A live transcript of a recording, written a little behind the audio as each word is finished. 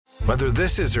Whether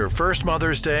this is her first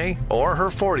Mother's Day or her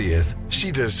 40th, she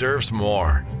deserves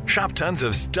more. Shop tons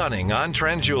of stunning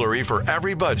on-trend jewelry for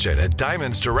every budget at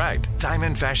Diamonds Direct.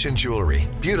 Diamond fashion jewelry,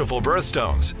 beautiful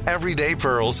birthstones, everyday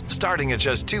pearls starting at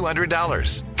just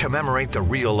 $200. Commemorate the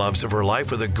real loves of her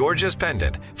life with a gorgeous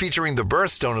pendant featuring the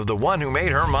birthstone of the one who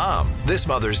made her mom. This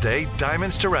Mother's Day,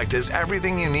 Diamonds Direct is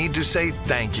everything you need to say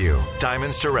thank you.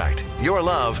 Diamonds Direct. Your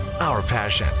love, our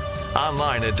passion.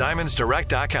 Online at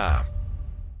diamondsdirect.com.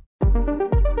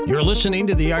 You're listening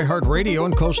to the iHeartRadio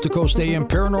and Coast to Coast AM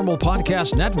Paranormal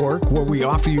Podcast Network, where we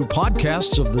offer you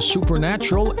podcasts of the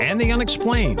supernatural and the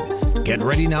unexplained. Get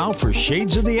ready now for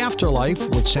Shades of the Afterlife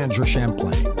with Sandra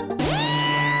Champlain.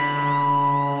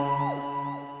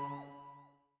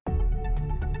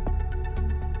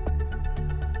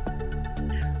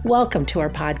 Welcome to our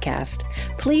podcast.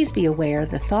 Please be aware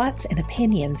the thoughts and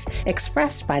opinions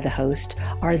expressed by the host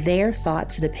are their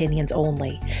thoughts and opinions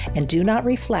only and do not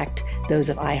reflect those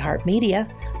of iHeartMedia,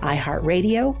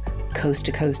 iHeartRadio, Coast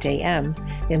to Coast AM,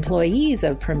 employees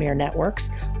of Premier Networks,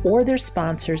 or their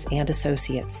sponsors and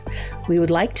associates. We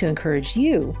would like to encourage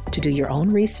you to do your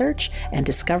own research and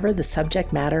discover the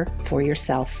subject matter for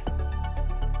yourself.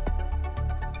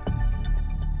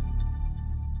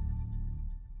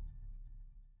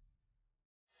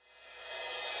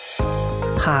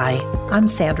 Hi, I'm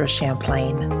Sandra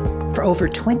Champlain. For over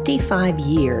 25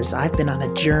 years, I've been on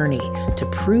a journey to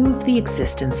prove the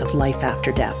existence of life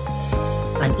after death.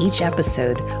 On each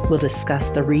episode, we'll discuss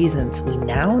the reasons we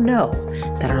now know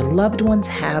that our loved ones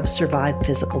have survived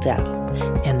physical death,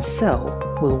 and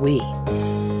so will we.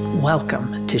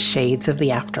 Welcome to Shades of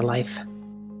the Afterlife.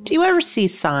 Do you ever see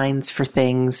signs for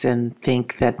things and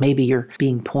think that maybe you're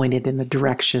being pointed in a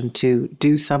direction to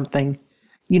do something?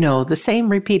 You know, the same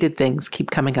repeated things keep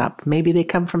coming up. Maybe they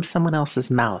come from someone else's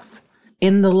mouth.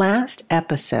 In the last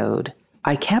episode,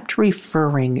 I kept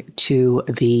referring to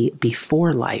the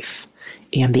before life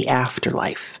and the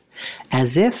afterlife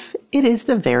as if it is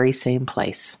the very same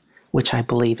place, which I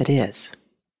believe it is.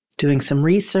 Doing some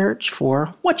research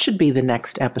for what should be the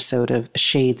next episode of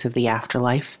Shades of the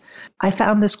Afterlife, I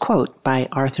found this quote by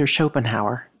Arthur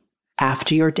Schopenhauer.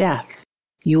 After your death,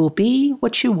 you will be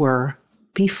what you were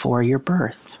before your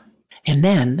birth. And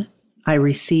then I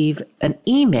received an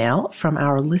email from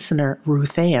our listener,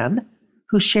 Ruth Ann,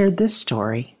 who shared this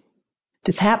story.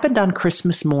 This happened on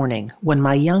Christmas morning when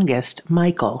my youngest,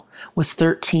 Michael, was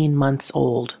 13 months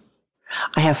old.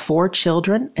 I have 4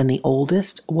 children and the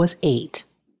oldest was 8.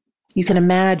 You can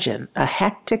imagine a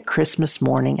hectic Christmas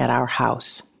morning at our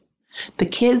house. The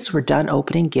kids were done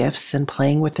opening gifts and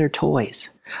playing with their toys.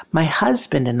 My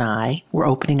husband and I were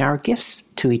opening our gifts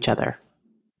to each other.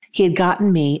 He had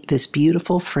gotten me this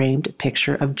beautiful framed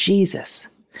picture of Jesus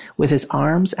with his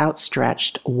arms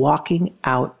outstretched, walking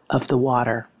out of the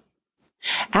water.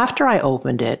 After I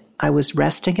opened it, I was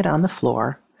resting it on the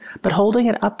floor, but holding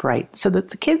it upright so that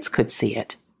the kids could see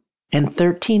it. And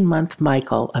 13-month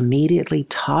Michael immediately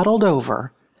toddled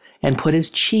over and put his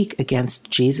cheek against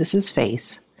Jesus'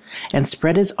 face and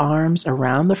spread his arms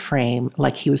around the frame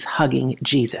like he was hugging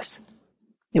Jesus.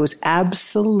 It was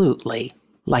absolutely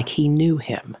like he knew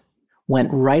him,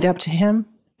 went right up to him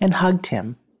and hugged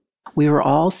him. We were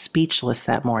all speechless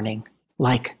that morning,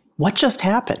 like, what just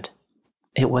happened?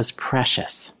 It was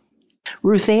precious.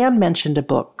 Ruth Ann mentioned a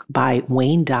book by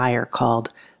Wayne Dyer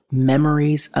called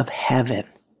Memories of Heaven,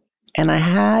 and I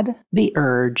had the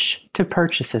urge to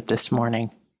purchase it this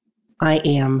morning. I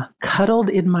am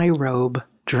cuddled in my robe,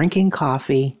 drinking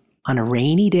coffee on a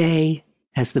rainy day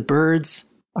as the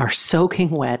birds are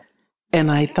soaking wet, and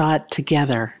I thought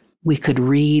together we could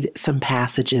read some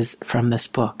passages from this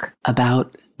book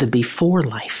about the before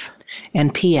life.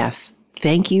 And P.S.,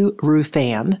 thank you, Ruth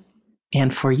Ann.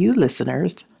 And for you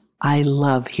listeners, I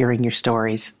love hearing your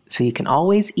stories. So you can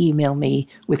always email me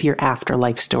with your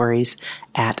afterlife stories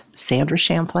at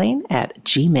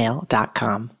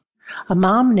sandrachamplain@gmail.com. A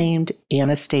mom named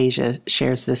Anastasia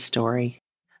shares this story.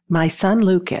 My son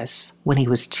Lucas, when he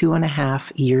was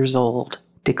 2.5 years old,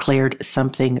 declared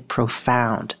something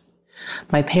profound.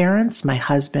 My parents, my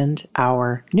husband,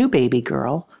 our new baby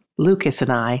girl, Lucas,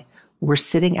 and I were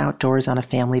sitting outdoors on a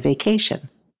family vacation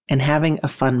and having a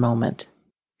fun moment.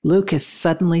 Lucas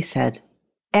suddenly said,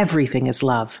 "Everything is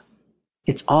love.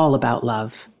 It's all about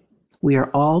love. We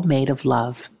are all made of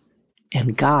love,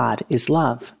 and God is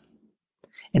love."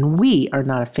 And we are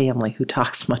not a family who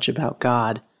talks much about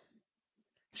God.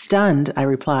 Stunned, I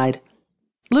replied,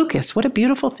 "Lucas, what a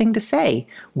beautiful thing to say.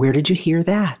 Where did you hear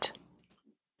that?"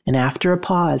 And after a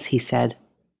pause, he said,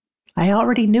 "I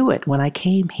already knew it when I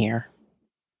came here."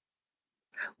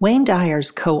 Wayne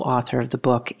Dyer's co-author of the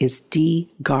book is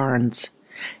Dee Garnes,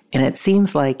 and it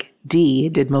seems like Dee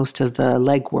did most of the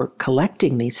legwork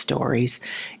collecting these stories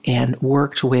and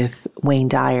worked with Wayne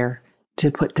Dyer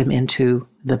to put them into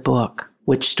the book,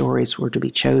 which stories were to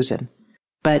be chosen.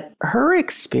 But her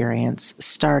experience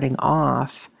starting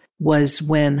off was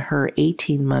when her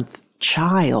 18-month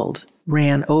child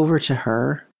ran over to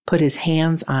her, put his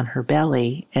hands on her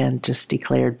belly, and just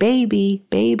declared, "Baby,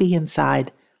 baby,"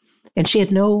 inside. And she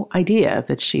had no idea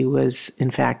that she was,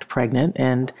 in fact, pregnant,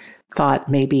 and thought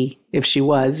maybe if she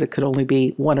was, it could only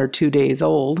be 1 or 2 days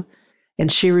old.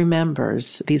 And she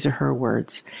remembers, these are her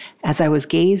words, "As I was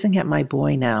gazing at my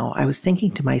boy now, I was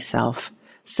thinking to myself,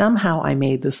 somehow I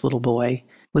made this little boy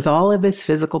with all of his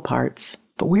physical parts,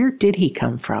 but where did he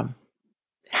come from?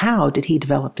 How did he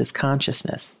develop this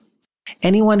consciousness?"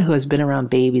 Anyone who has been around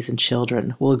babies and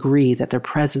children will agree that their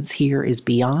presence here is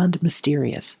beyond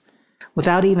mysterious.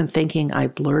 Without even thinking, I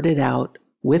blurted out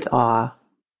with awe,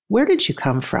 "Where did you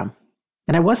come from?"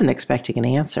 And I wasn't expecting an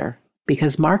answer,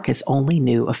 because Marcus only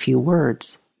knew a few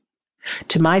words.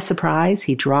 To my surprise,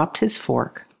 he dropped his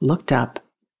fork, looked up,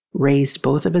 raised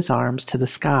both of his arms to the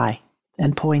sky,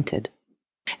 and pointed.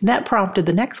 And that prompted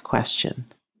the next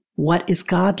question. What is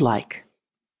God like?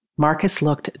 Marcus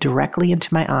looked directly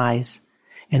into my eyes,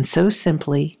 and so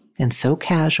simply and so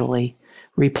casually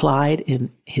replied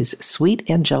in his sweet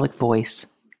angelic voice,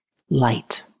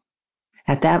 "Light."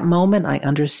 At that moment, I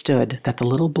understood that the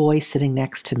little boy sitting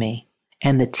next to me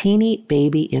and the teeny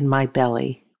baby in my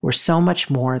belly were so much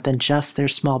more than just their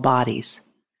small bodies.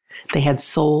 They had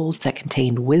souls that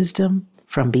contained wisdom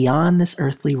from beyond this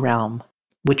earthly realm,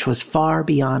 which was far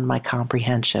beyond my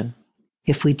comprehension.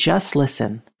 If we just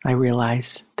listen, I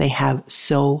realized, they have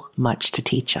so much to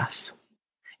teach us.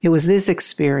 It was this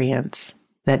experience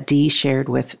that Dee shared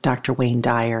with Dr. Wayne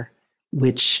Dyer,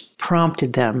 which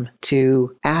prompted them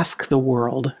to ask the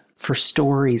world for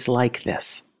stories like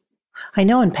this. I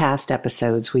know in past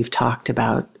episodes we've talked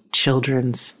about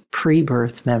children's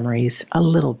pre-birth memories a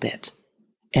little bit,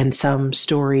 and some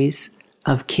stories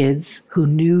of kids who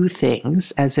knew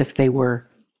things as if they were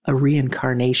a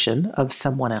reincarnation of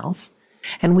someone else.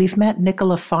 And we've met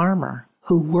Nicola Farmer,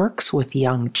 who works with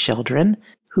young children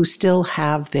who still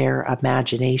have their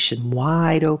imagination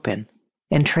wide open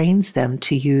and trains them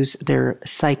to use their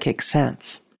psychic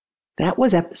sense. That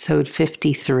was episode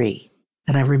 53,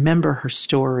 and I remember her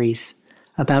stories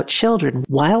about children,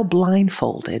 while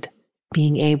blindfolded,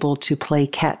 being able to play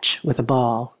catch with a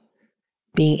ball,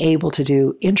 being able to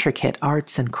do intricate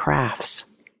arts and crafts,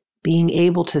 being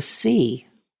able to see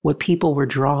what people were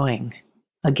drawing.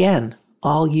 Again,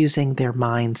 all using their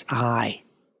mind's eye.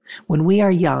 When we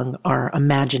are young, our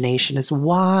imagination is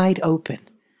wide open.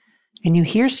 And you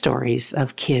hear stories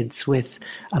of kids with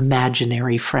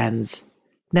imaginary friends.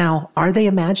 Now, are they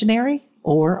imaginary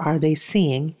or are they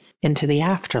seeing into the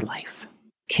afterlife?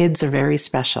 Kids are very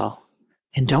special.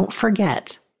 And don't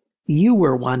forget, you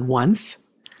were one once,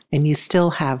 and you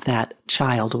still have that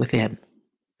child within.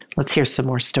 Let's hear some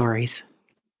more stories.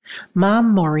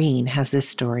 Mom Maureen has this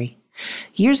story.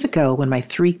 Years ago, when my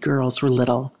 3 girls were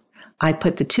little, I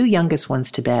put the 2 youngest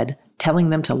ones to bed, telling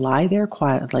them to lie there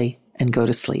quietly and go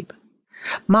to sleep.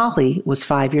 Molly was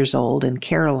 5 years old and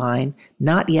Caroline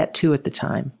not yet 2 at the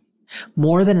time.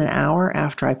 More than an hour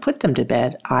after I put them to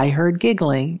bed, I heard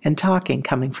giggling and talking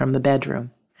coming from the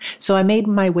bedroom. So I made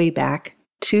my way back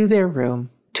to their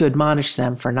room to admonish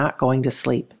them for not going to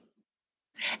sleep.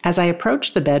 As I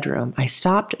approached the bedroom, I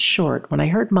stopped short when I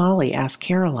heard Molly ask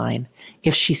Caroline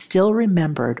if she still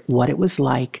remembered what it was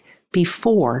like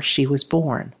before she was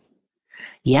born.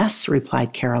 "Yes,"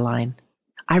 replied Caroline.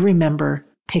 "I remember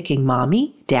picking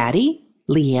Mommy, Daddy,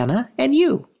 Leanna, and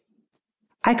you.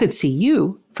 I could see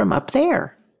you from up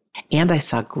there. And I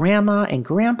saw Grandma and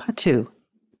Grandpa too.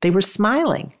 They were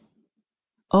smiling."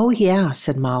 "Oh yeah,"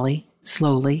 said Molly,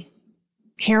 slowly.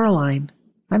 "Caroline,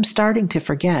 I'm starting to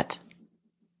forget."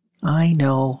 "I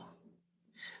know."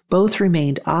 Both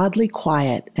remained oddly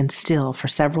quiet and still for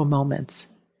several moments,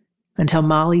 until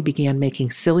Molly began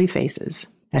making silly faces,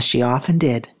 as she often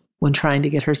did when trying to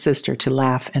get her sister to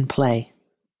laugh and play.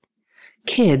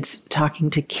 Kids talking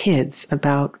to kids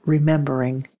about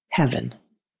remembering heaven.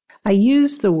 I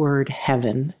use the word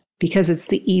heaven because it's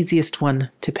the easiest one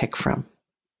to pick from.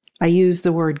 I use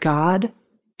the word God,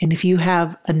 and if you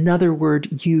have another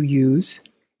word you use,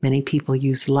 many people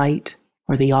use light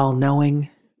or the all-knowing.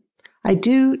 I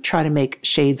do try to make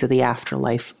Shades of the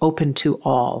Afterlife open to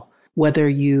all, whether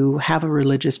you have a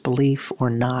religious belief or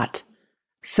not.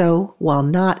 So, while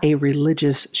not a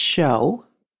religious show,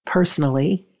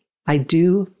 personally, I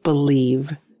do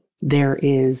believe there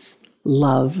is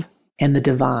love and the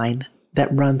divine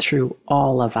that run through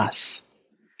all of us.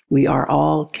 We are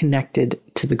all connected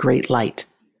to the great light.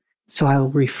 so I will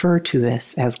refer to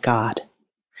this as God.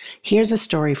 Here's a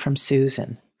story from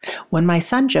Susan. When my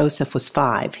son Joseph was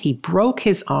 5, he broke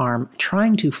his arm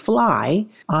trying to fly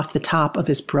off the top of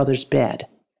his brother's bed.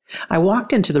 I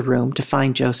walked into the room to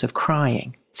find Joseph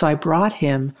crying, so I brought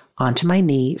him onto my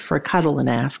knee for a cuddle and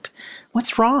asked,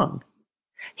 "What's wrong?"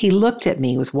 He looked at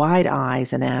me with wide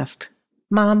eyes and asked,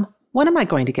 "Mom, when am I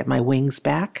going to get my wings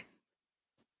back?"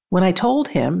 When I told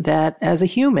him that as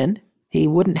a human, he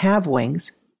wouldn't have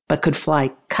wings, but could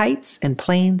fly kites and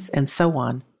planes and so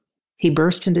on, he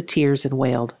burst into tears and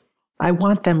wailed, "I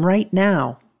want them right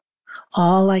now."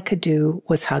 All I could do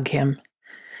was hug him.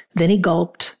 Then he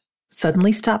gulped,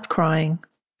 suddenly stopped crying,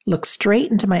 looked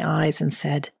straight into my eyes and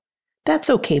said, "That's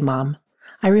okay, Mom.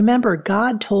 I remember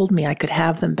God told me I could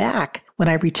have them back when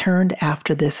I returned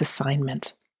after this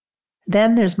assignment."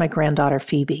 Then there's my granddaughter,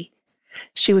 Phoebe.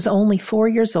 She was only 4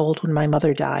 years old when my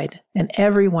mother died, and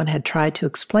everyone had tried to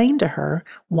explain to her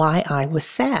why I was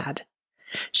sad.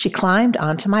 She climbed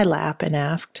onto my lap and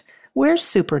asked, "Where's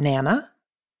Super Nana?"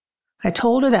 I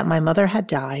told her that my mother had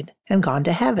died and gone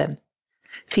to heaven.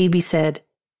 Phoebe said,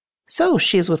 "So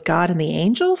she is with God and the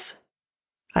angels?"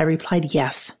 I replied,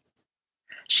 "Yes."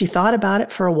 She thought about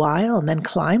it for a while and then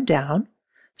climbed down,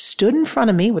 stood in front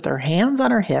of me with her hands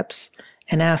on her hips,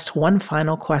 and asked one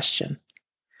final question.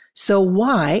 "So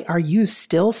why are you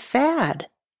still sad?"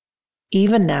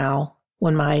 Even now,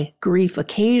 when my grief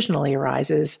occasionally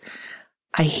arises,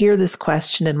 I hear this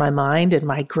question in my mind and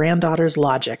my granddaughter's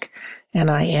logic,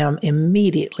 and I am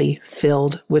immediately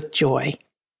filled with joy.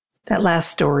 That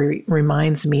last story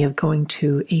reminds me of going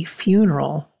to a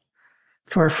funeral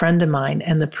for a friend of mine,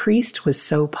 and the priest was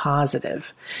so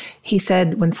positive. He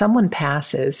said when someone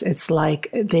passes, it's like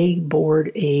they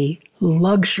board a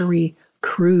luxury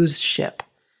cruise ship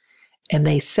and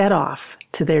they set off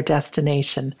to their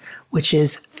destination, which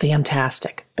is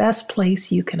fantastic. Best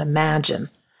place you can imagine.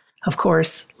 Of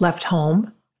course, left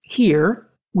home, here,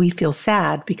 we feel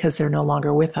sad because they're no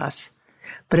longer with us.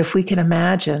 But if we can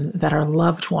imagine that our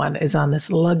loved one is on this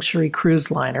luxury cruise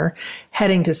liner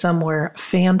heading to somewhere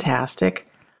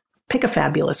fantastic, pick a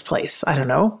fabulous place, I don't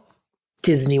know,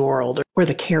 Disney World or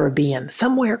the Caribbean,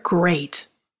 somewhere great,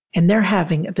 and they're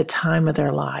having the time of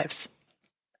their lives.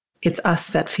 It's us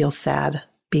that feel sad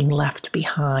being left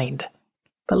behind.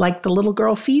 But like the little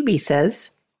girl Phoebe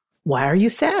says, why are you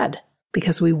sad?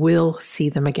 Because we will see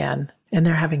them again, and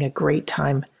they're having a great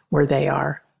time where they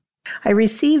are. I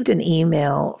received an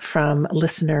email from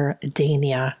listener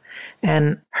Dania,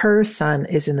 and her son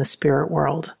is in the spirit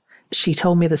world. She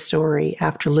told me the story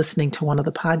after listening to one of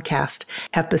the podcast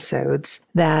episodes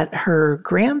that her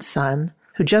grandson,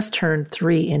 who just turned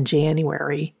 3 in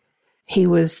January, he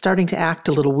was starting to act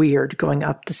a little weird going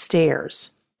up the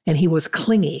stairs, and he was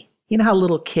clingy. You know how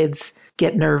little kids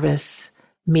get nervous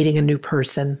meeting a new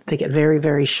person? They get very,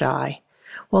 very shy.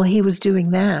 Well, he was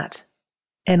doing that.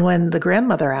 And when the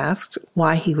grandmother asked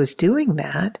why he was doing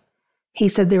that, he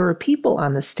said there were people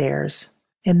on the stairs.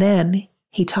 And then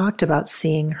he talked about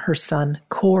seeing her son,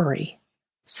 Corey.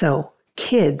 So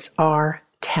kids are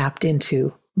tapped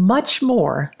into much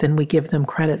more than we give them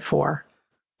credit for.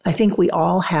 I think we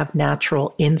all have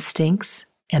natural instincts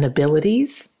and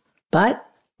abilities, but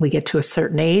we get to a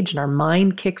certain age and our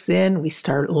mind kicks in. We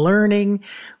start learning.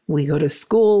 We go to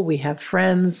school. We have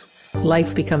friends.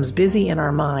 Life becomes busy in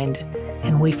our mind,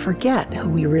 and we forget who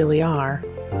we really are.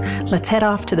 Let's head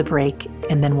off to the break,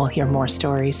 and then we'll hear more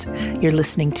stories. You're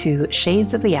listening to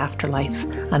Shades of the Afterlife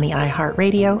on the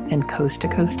iHeartRadio and Coast to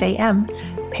Coast AM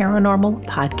Paranormal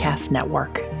Podcast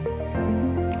Network.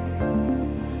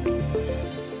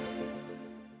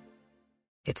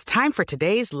 It's time for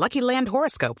today's Lucky Land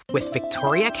horoscope with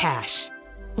Victoria Cash.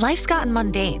 Life's gotten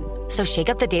mundane, so shake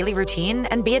up the daily routine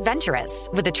and be adventurous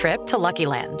with a trip to Lucky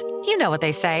Land. You know what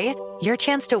they say, your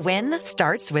chance to win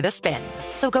starts with a spin.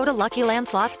 So go to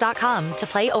LuckyLandSlots.com to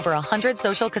play over 100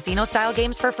 social casino-style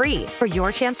games for free for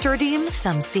your chance to redeem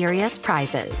some serious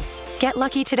prizes. Get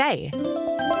lucky today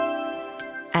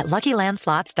at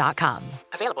LuckyLandSlots.com.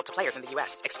 Available to players in the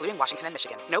U.S., excluding Washington and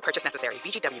Michigan. No purchase necessary.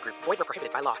 VGW Group. Void where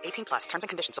prohibited by law. 18+. Terms and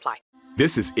conditions apply.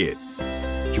 This is it.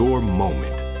 Your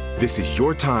moment. This is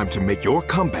your time to make your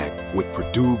comeback with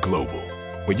Purdue Global.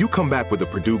 When you come back with a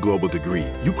Purdue Global degree,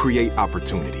 you create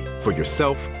opportunity for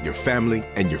yourself, your family,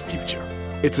 and your future.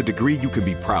 It's a degree you can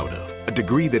be proud of, a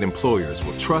degree that employers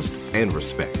will trust and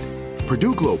respect.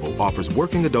 Purdue Global offers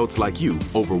working adults like you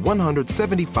over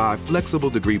 175 flexible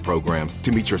degree programs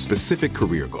to meet your specific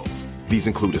career goals. These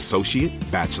include associate,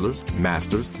 bachelor's,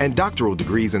 master's, and doctoral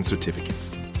degrees and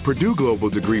certificates. Purdue Global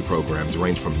degree programs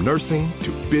range from nursing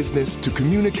to business to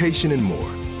communication and more.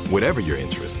 Whatever your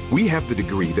interest, we have the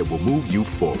degree that will move you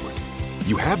forward.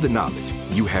 You have the knowledge,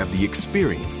 you have the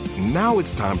experience. Now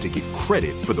it's time to get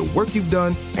credit for the work you've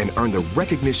done and earn the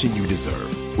recognition you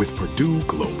deserve with Purdue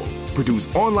Global,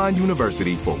 Purdue's online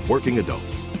university for working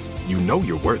adults. You know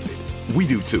you're worth it. We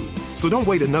do too. So don't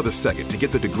wait another second to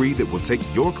get the degree that will take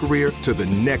your career to the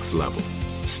next level.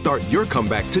 Start your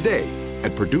comeback today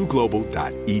at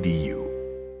purdueglobal.edu.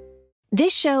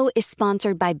 This show is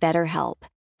sponsored by BetterHelp.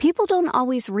 People don't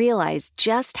always realize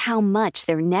just how much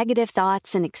their negative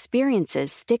thoughts and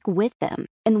experiences stick with them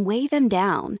and weigh them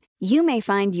down. You may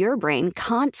find your brain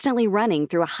constantly running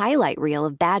through a highlight reel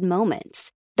of bad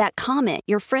moments. That comment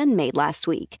your friend made last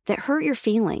week that hurt your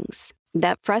feelings.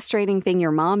 That frustrating thing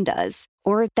your mom does.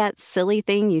 Or that silly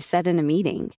thing you said in a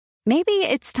meeting. Maybe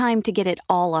it's time to get it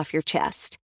all off your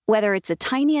chest. Whether it's a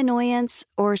tiny annoyance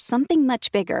or something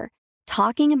much bigger,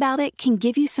 talking about it can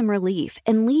give you some relief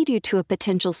and lead you to a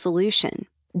potential solution.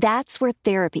 That's where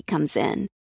therapy comes in.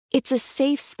 It's a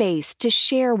safe space to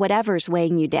share whatever's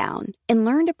weighing you down and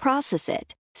learn to process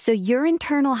it so your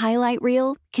internal highlight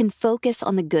reel can focus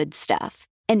on the good stuff.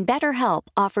 And BetterHelp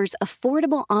offers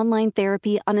affordable online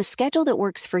therapy on a schedule that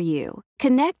works for you.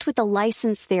 Connect with a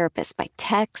licensed therapist by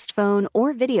text, phone,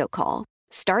 or video call.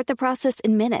 Start the process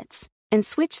in minutes and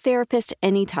switch therapist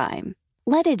anytime.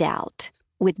 Let it out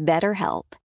with BetterHelp.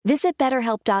 Visit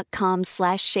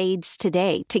BetterHelp.com/shades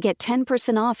today to get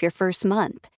 10% off your first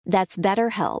month. That's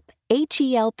BetterHelp,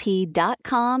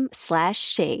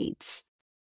 HELP.com/shades.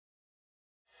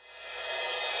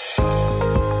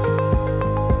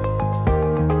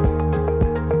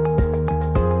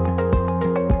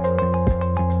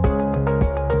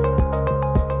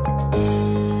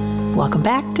 Welcome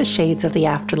back to Shades of the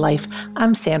Afterlife.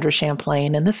 I'm Sandra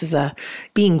Champlain, and this is a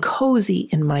Being Cozy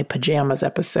in My Pajamas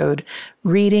episode,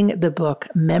 reading the book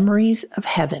Memories of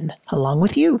Heaven along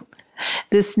with you.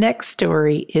 This next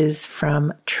story is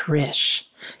from Trish.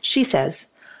 She says,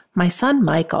 my son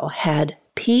Michael had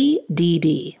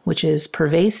PDD, which is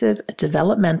pervasive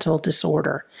developmental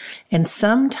disorder, and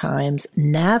sometimes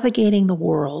navigating the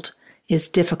world is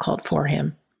difficult for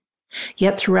him.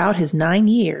 Yet throughout his 9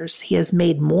 years, he has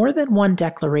made more than one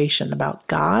declaration about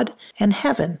God and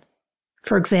heaven.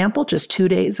 For example, just 2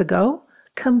 days ago,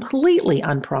 completely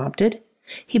unprompted,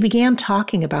 he began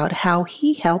talking about how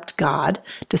he helped God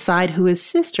decide who his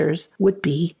sisters would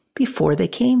be before they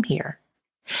came here.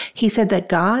 He said that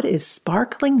God is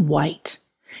sparkling white,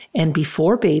 and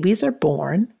before babies are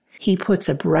born, he puts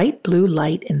a bright blue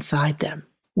light inside them,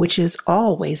 which is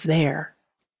always there.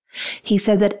 He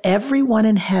said that everyone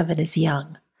in heaven is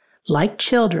young. Like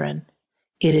children,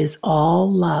 it is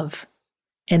all love,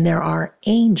 and there are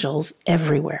angels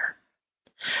everywhere.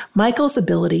 Michael's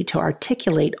ability to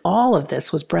articulate all of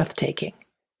this was breathtaking,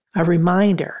 a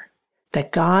reminder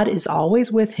that God is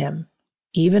always with him,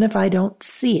 even if I don't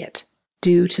see it,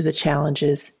 due to the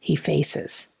challenges he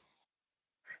faces.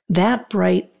 That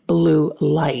bright blue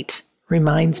light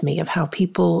reminds me of how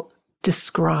people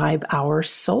describe our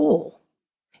soul.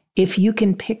 If you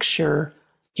can picture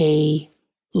a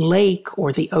lake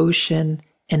or the ocean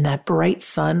and that bright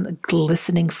sun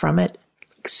glistening from it,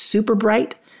 super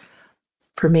bright,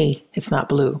 for me, it's not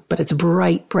blue, but it's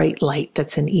bright, bright light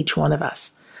that's in each one of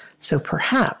us. So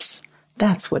perhaps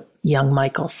that's what young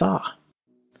Michael saw.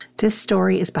 This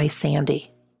story is by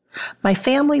Sandy. My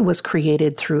family was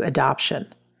created through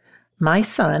adoption. My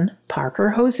son,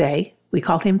 Parker Jose, we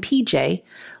call him PJ,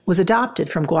 was adopted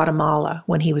from Guatemala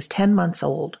when he was 10 months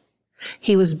old.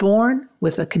 He was born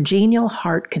with a congenital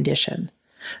heart condition,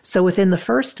 so within the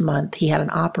first month he had an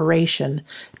operation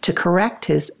to correct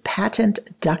his patent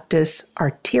ductus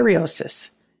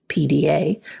arteriosus,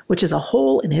 PDA, which is a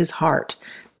hole in his heart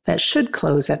that should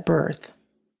close at birth.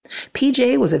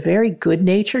 PJ was a very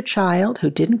good-natured child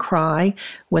who didn't cry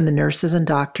when the nurses and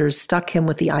doctors stuck him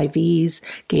with the IVs,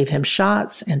 gave him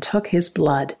shots, and took his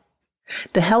blood.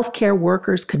 The healthcare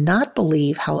workers could not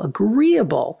believe how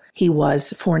agreeable he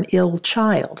was for an ill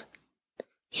child.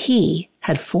 He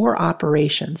had 4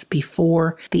 operations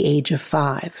before the age of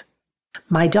 5.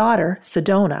 My daughter,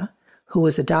 Sedona, who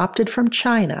was adopted from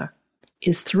China,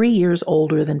 is 3 years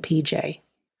older than PJ.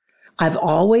 I've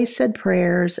always said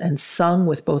prayers and sung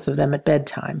with both of them at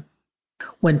bedtime.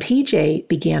 When PJ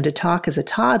began to talk as a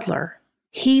toddler,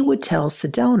 he would tell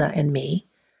Sedona and me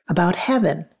about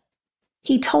heaven.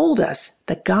 He told us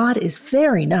that God is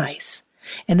very nice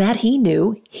and that he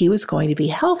knew he was going to be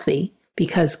healthy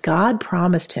because God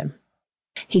promised him.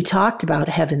 He talked about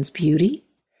heaven's beauty,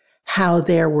 how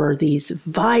there were these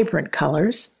vibrant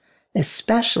colors,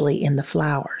 especially in the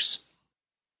flowers.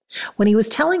 When he was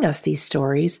telling us these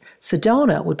stories,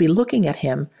 Sedona would be looking at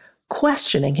him,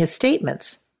 questioning his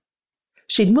statements.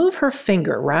 She'd move her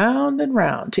finger round and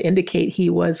round to indicate he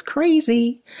was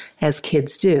crazy, as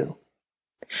kids do.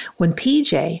 When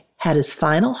PJ had his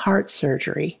final heart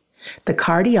surgery, the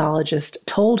cardiologist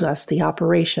told us the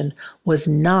operation was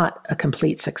not a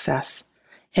complete success,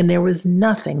 and there was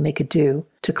nothing they could do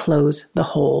to close the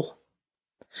hole.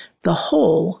 The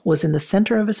hole was in the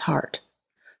center of his heart,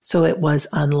 so it was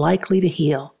unlikely to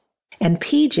heal, and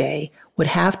PJ would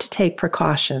have to take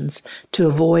precautions to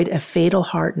avoid a fatal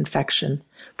heart infection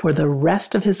for the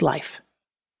rest of his life.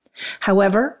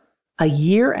 However, a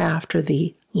year after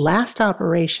the last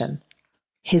operation,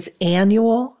 his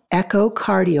annual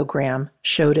echocardiogram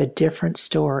showed a different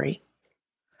story.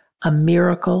 A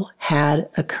miracle had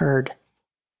occurred.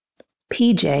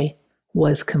 PJ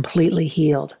was completely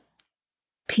healed.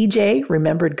 PJ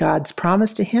remembered God's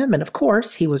promise to him, and of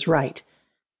course, he was right.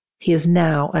 He is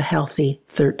now a healthy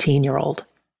 13-year-old.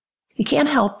 You can't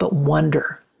help but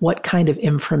wonder what kind of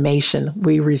information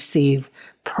we receive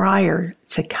prior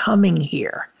to coming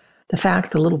here. The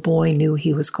fact the little boy knew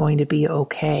he was going to be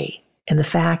okay, and the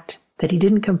fact that he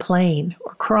didn't complain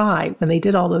or cry when they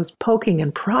did all those poking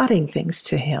and prodding things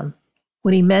to him.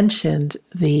 When he mentioned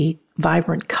the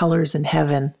vibrant colors in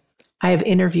heaven, I have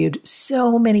interviewed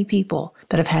so many people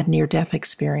that have had near-death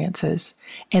experiences,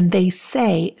 and they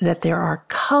say that there are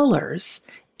colors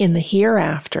in the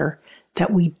hereafter that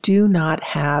we do not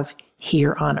have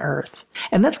here on earth.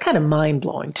 And that's kind of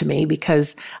mind-blowing to me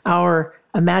because our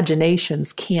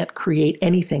imaginations can't create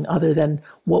anything other than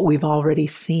what we've already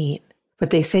seen.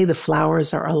 But they say the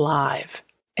flowers are alive,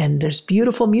 and there's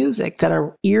beautiful music that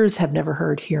our ears have never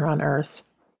heard here on earth.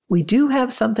 We do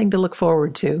have something to look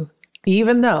forward to,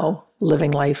 even though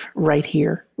living life right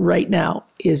here, right now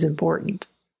is important.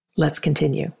 Let's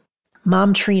continue.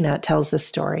 Mom Trina tells this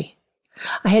story.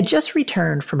 I had just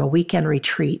returned from a weekend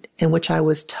retreat in which I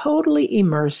was totally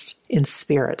immersed in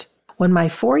spirit when my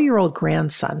 4-year-old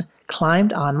grandson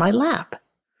climbed on my lap.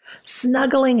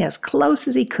 Snuggling as close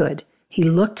as he could, he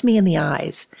looked me in the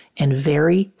eyes and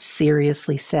very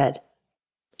seriously said,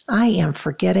 "I am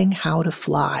forgetting how to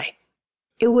fly."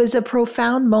 It was a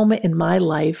profound moment in my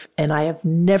life, and I have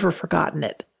never forgotten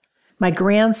it. My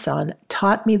grandson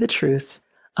taught me the truth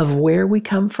of where we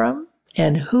come from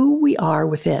and who we are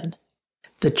within.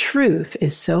 The truth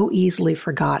is so easily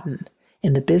forgotten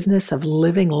in the business of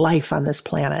living life on this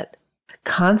planet.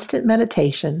 Constant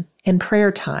meditation and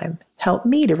prayer time help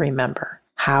me to remember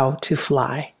how to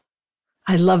fly.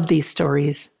 I love these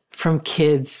stories from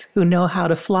kids who know how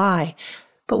to fly.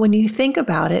 But when you think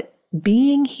about it,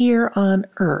 being here on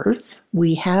Earth,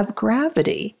 we have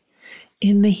gravity.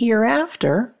 In the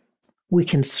hereafter, we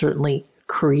can certainly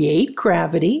create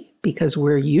gravity because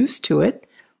we're used to it.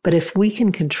 But if we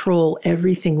can control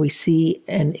everything we see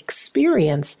and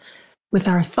experience with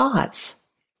our thoughts,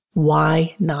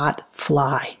 why not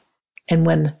fly? And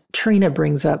when Trina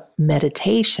brings up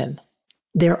meditation,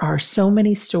 there are so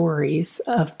many stories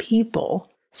of people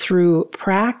through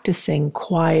practicing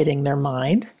quieting their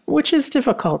mind, which is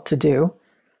difficult to do,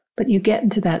 but you get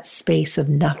into that space of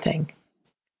nothing.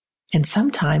 And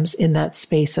sometimes in that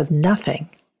space of nothing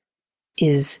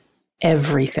is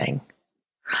everything.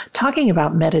 Talking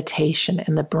about meditation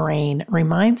and the brain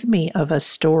reminds me of a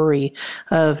story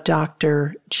of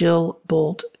Dr. Jill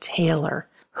Bolt Taylor,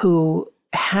 who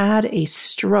had a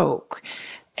stroke,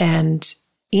 and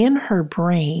in her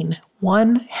brain,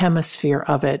 one hemisphere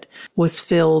of it was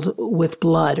filled with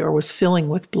blood or was filling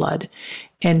with blood.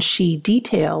 And she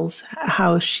details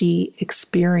how she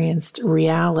experienced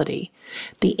reality.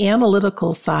 The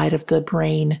analytical side of the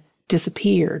brain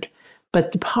disappeared,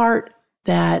 but the part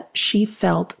that she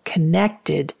felt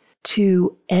connected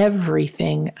to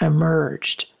everything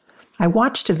emerged. I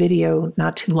watched a video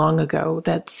not too long ago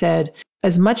that said,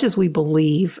 as much as we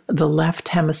believe the left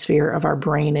hemisphere of our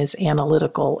brain is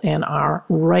analytical and our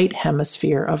right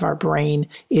hemisphere of our brain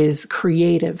is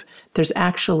creative, there's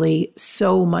actually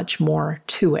so much more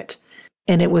to it.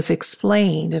 And it was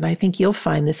explained, and I think you'll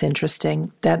find this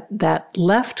interesting, that that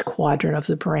left quadrant of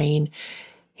the brain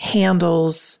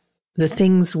handles the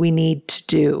things we need to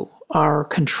do, our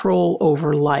control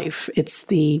over life. It's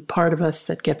the part of us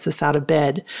that gets us out of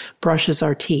bed, brushes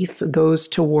our teeth, goes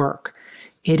to work.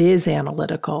 It is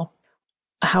analytical.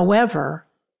 However,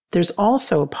 there's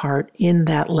also a part in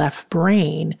that left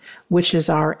brain, which is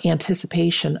our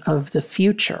anticipation of the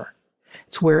future.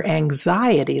 It's where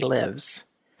anxiety lives.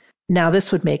 Now,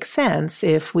 this would make sense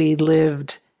if we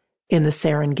lived in the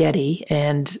Serengeti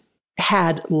and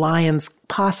had lions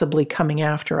possibly coming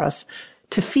after us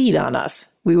to feed on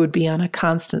us. We would be on a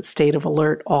constant state of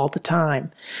alert all the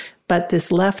time. But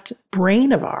this left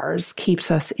brain of ours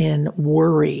keeps us in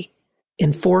worry.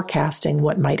 in forecasting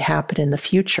what might happen in the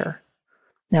future.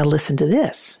 Now listen to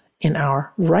this. In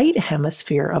our right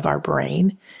hemisphere of our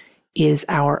brain is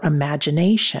our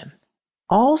imagination.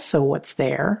 Also what's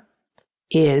there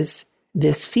is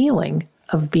this feeling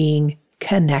of being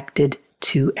connected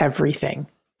to everything.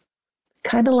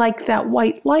 Kind of like that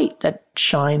white light that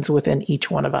shines within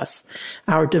each one of us,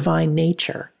 our divine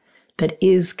nature that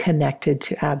is connected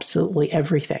to absolutely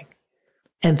everything.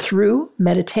 And through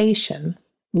meditation,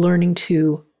 learning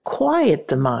to quiet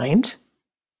the mind,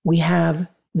 we have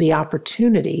the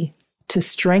opportunity to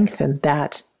strengthen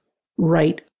that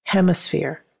right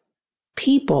hemisphere.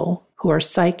 People who are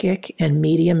psychic and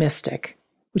mediumistic,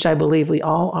 which I believe we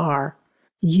all are,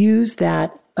 use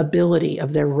that ability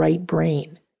of their right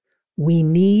brain. We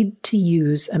need to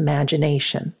use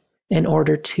imagination in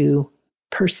order to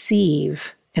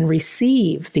perceive and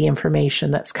receive the information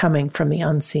that's coming from the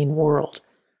unseen world.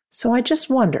 So I just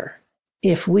wonder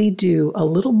if we do a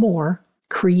little more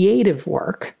creative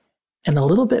work and a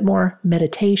little bit more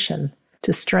meditation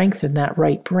to strengthen that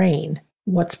right brain,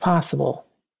 what's possible?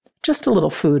 Just a little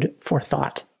food for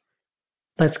thought.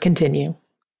 Let's continue.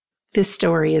 This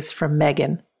story is from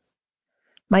Megan.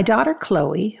 My daughter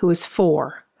Chloe, who is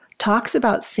 4, talks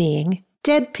about seeing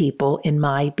dead people in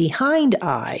my behind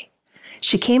eye.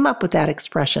 She came up with that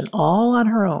expression all on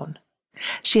her own.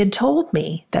 She had told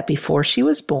me that before she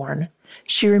was born,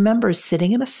 she remembers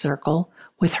sitting in a circle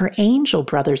with her angel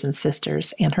brothers and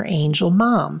sisters and her angel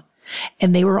mom,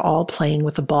 and they were all playing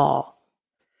with a ball.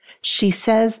 She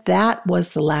says that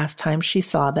was the last time she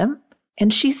saw them,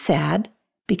 and she's sad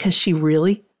because she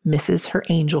really misses her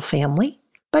angel family,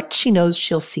 but she knows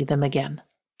she'll see them again.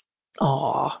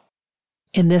 Aw.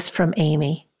 And this from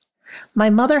Amy. My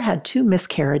mother had 2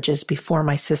 miscarriages before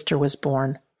my sister was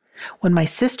born. When my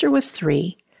sister was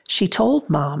 3, she told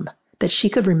Mom that she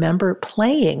could remember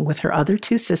playing with her other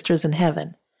 2 sisters in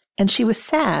heaven, and she was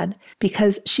sad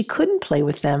because she couldn't play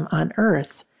with them on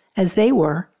earth, as they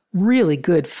were really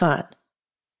good fun.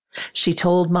 She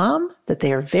told Mom that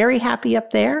they are very happy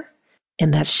up there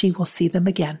and that she will see them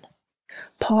again.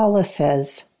 Paula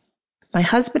says, my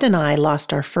husband and I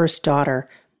lost our first daughter,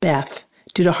 Beth,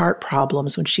 due to heart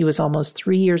problems when she was almost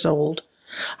 3 years old.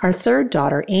 Our third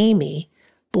daughter, Amy,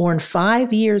 born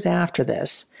 5 years after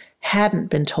this, hadn't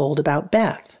been told about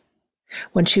Beth.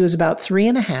 When she was about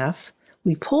 3.5,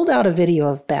 we pulled out a video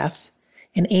of Beth,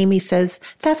 and Amy says,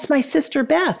 "That's my sister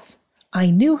Beth. I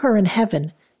knew her in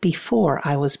heaven before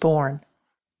I was born."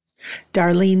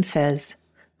 Darlene says,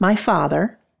 my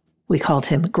father, we called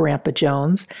him Grandpa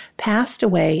Jones, passed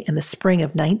away in the spring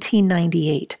of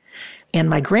 1998, and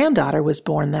my granddaughter was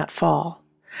born that fall.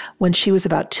 When she was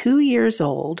about 2 years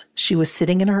old, she was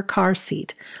sitting in her car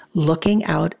seat, looking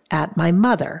out at my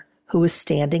mother, who was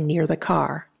standing near the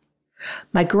car.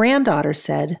 My granddaughter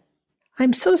said,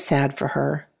 "I'm so sad for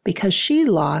her because she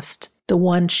lost the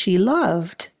one she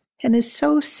loved and is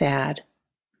so sad."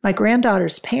 My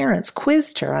granddaughter's parents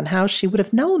quizzed her on how she would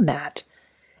have known that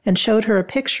and showed her a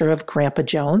picture of Grandpa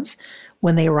Jones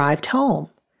when they arrived home.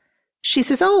 She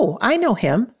says, "Oh, I know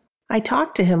him. I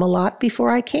talked to him a lot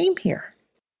before I came here."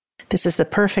 This is the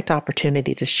perfect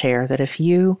opportunity to share that if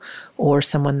you or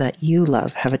someone that you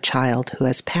love have a child who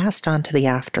has passed on to the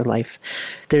afterlife,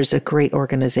 there's a great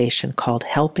organization called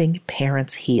Helping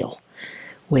Parents Heal,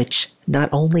 which not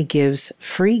only gives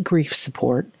free grief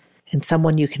support and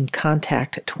someone you can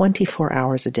contact 24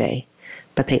 hours a day,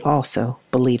 but they also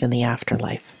believe in the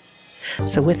afterlife.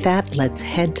 So with that, let's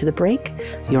head to the break.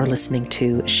 You're listening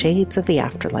to Shades of the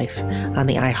Afterlife on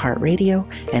the iHeartRadio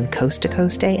and Coast to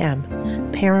Coast AM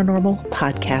Paranormal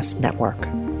Podcast Network.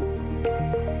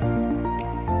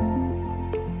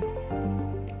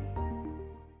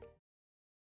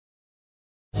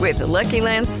 With the Lucky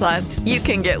Land Slots, you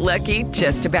can get lucky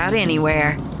just about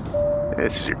anywhere.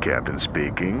 This is your captain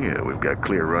speaking. We've got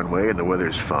clear runway and the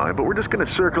weather's fine, but we're just going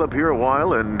to circle up here a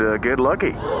while and get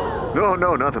lucky.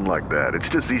 No, nothing like that. It's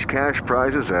just these cash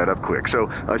prizes add up quick. So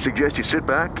I suggest you sit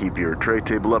back, keep your tray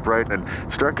table upright, and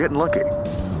start getting lucky.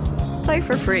 Play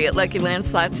for free at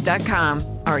LuckyLandSlots.com.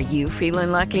 Are you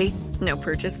feeling lucky? No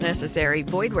purchase necessary.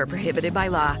 Void where prohibited by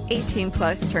law.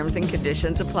 18+ terms and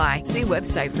conditions apply. See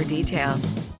website for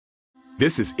details.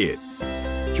 This is it.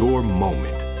 Your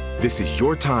moment. This is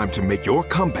your time to make your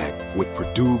comeback with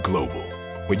Purdue Global.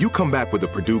 When you come back with a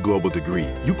Purdue Global degree,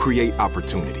 you create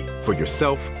opportunity for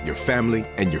yourself, your family,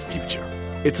 and your future.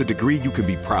 It's a degree you can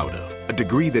be proud of, a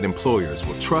degree that employers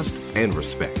will trust and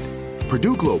respect.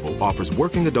 Purdue Global offers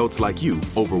working adults like you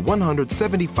over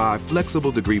 175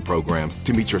 flexible degree programs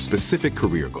to meet your specific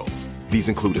career goals. These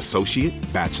include associate,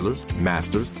 bachelor's,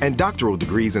 master's, and doctoral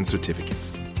degrees and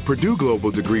certificates. Purdue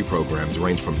Global degree programs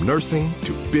range from nursing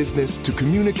to business to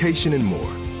communication and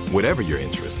more. Whatever your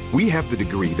interest, we have the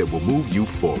degree that will move you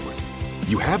forward.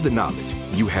 You have the knowledge,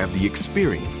 you have the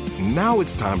experience. Now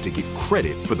it's time to get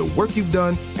credit for the work you've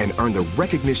done and earn the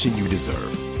recognition you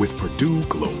deserve with Purdue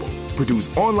Global, Purdue's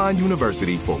online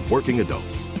university for working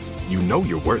adults. You know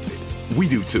you're worth it. We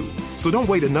do too. So don't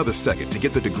wait another second to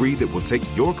get the degree that will take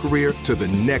your career to the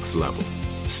next level.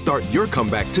 Start your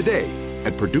comeback today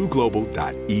at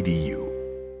purdueglobal.edu.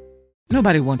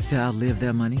 Nobody wants to outlive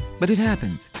their money, but it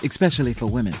happens, especially for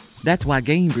women. That's why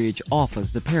Gainbridge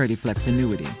offers the Parity Flex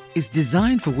annuity. It's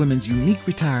designed for women's unique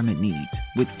retirement needs,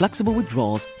 with flexible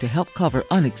withdrawals to help cover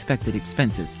unexpected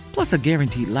expenses, plus a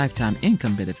guaranteed lifetime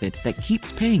income benefit that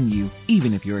keeps paying you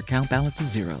even if your account balance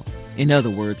is zero. In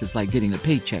other words, it's like getting a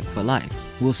paycheck for life.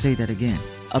 We'll say that again.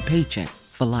 A paycheck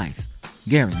for life.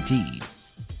 Guaranteed.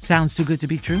 Sounds too good to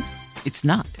be true? It's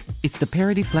not. It's the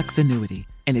Parity Flex annuity.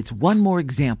 And it's one more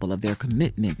example of their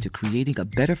commitment to creating a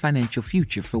better financial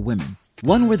future for women.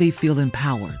 One where they feel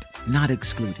empowered, not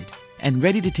excluded, and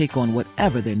ready to take on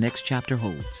whatever their next chapter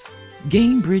holds.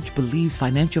 Gainbridge believes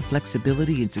financial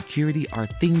flexibility and security are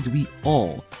things we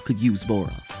all could use more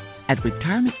of. At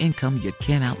retirement income you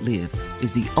can't outlive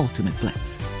is the ultimate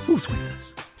flex. Who's with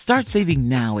us? Start saving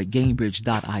now at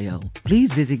Gainbridge.io.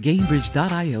 Please visit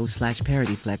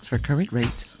Gainbridge.io/ParityFlex for current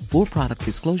rates, for product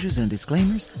disclosures and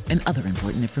disclaimers, and other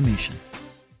important information.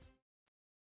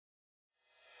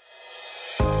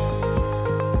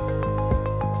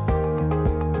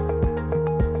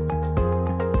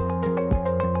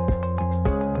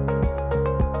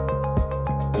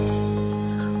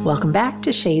 Welcome back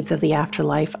to Shades of the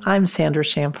Afterlife. I'm Sandra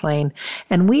Champlain,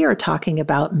 and we are talking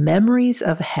about memories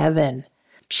of heaven.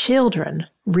 Children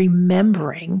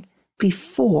remembering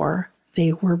before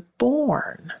they were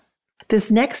born. This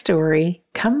next story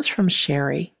comes from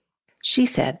Sherry. She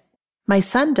said, "My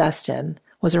son Dustin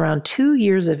was around 2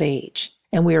 years of age,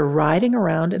 and we were riding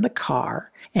around in the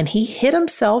car, and he hit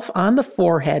himself on the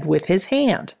forehead with his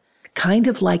hand, kind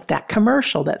of like that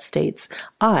commercial that states,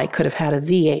 'I could have had a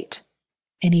V8.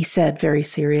 And he said very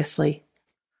seriously,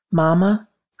 'Mama,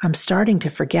 I'm starting to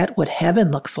forget what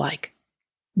heaven looks like.'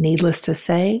 Needless to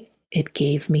say, it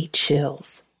gave me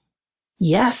chills."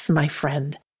 Yes, my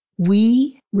friend,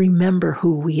 we remember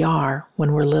who we are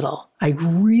when we're little. I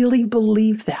really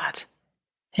believe that.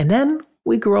 And then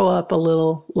we grow up a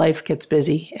little, life gets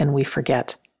busy, and we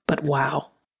forget. But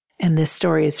wow. And this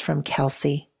story is from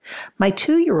Kelsey. "My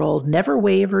 2-year-old never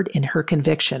wavered in her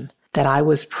conviction that I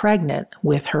was pregnant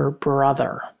with her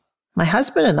brother. My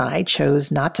husband and I chose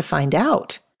not to find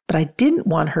out, but I didn't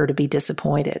want her to be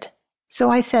disappointed. So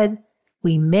I said,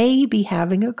 'We may be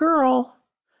having a girl.'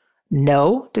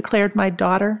 'No,' declared my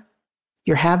daughter,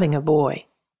 'you're having a boy.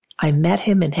 I met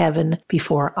him in heaven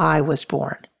before I was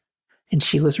born.' And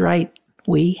she was right.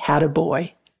 We had a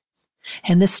boy."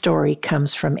 And this story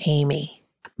comes from Amy.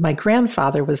 "My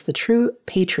grandfather was the true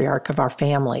patriarch of our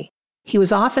family. He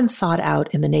was often sought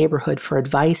out in the neighborhood for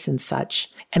advice and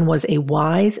such, and was a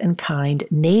wise and kind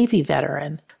Navy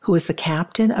veteran who was the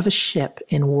captain of a ship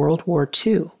in World War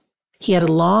II. He had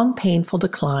a long, painful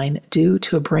decline due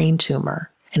to a brain tumor,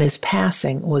 and his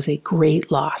passing was a great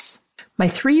loss. My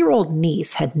 3-year-old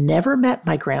niece had never met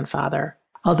my grandfather,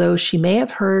 although she may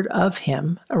have heard of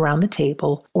him around the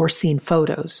table or seen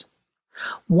photos.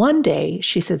 One day,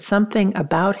 she said something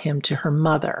about him to her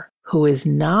mother, who is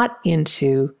not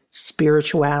into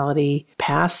spirituality,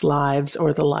 past lives,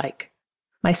 or the like.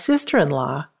 My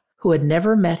sister-in-law, who had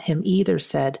never met him either,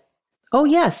 said, 'Oh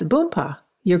yes, Boompa,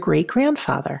 your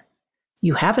great-grandfather.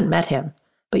 You haven't met him,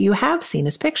 but you have seen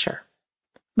his picture.'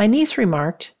 My niece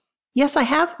remarked, 'Yes, I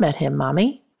have met him,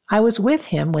 Mommy. I was with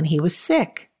him when he was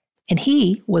sick, and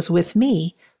he was with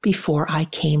me before I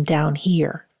came down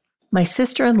here.' My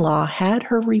sister-in-law had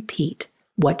her repeat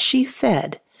what she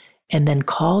said and then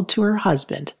called to her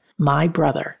husband, my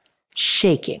brother,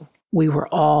 shaking. We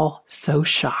were all so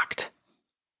shocked.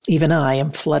 Even I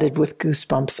am flooded with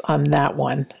goosebumps on that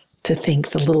one, to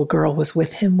think the little girl was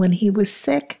with him when he was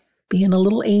sick, being a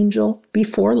little angel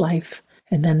before life,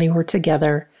 and then they were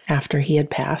together after he had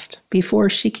passed, before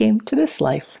she came to this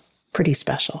life. Pretty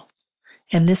special.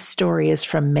 And this story is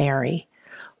from Mary.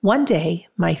 One day,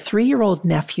 my 3-year-old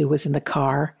nephew was in the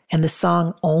car, and the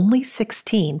song Only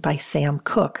 16 by Sam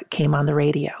Cooke came on the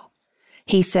radio.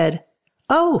 He said,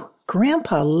 "Oh,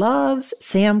 Grandpa loves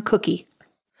Sam Cooke."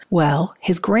 Well,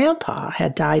 his grandpa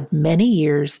had died many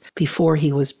years before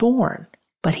he was born,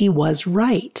 but he was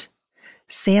right.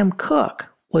 Sam Cooke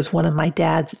was one of my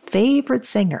dad's favorite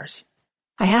singers.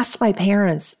 I asked my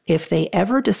parents if they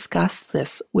ever discussed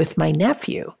this with my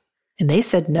nephew, And they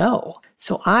said no.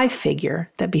 So I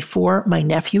figure that before my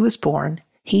nephew was born,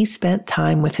 he spent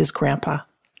time with his grandpa.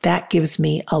 That gives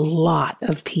me a lot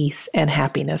of peace and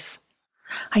happiness.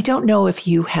 I don't know if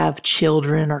you have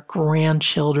children or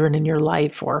grandchildren in your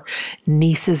life or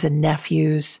nieces and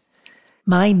nephews.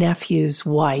 My nephew's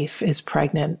wife is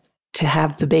pregnant to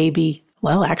have the baby,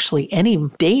 well, actually any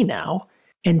day now.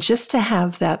 And just to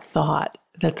have that thought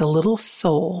that the little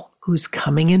soul who's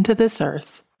coming into this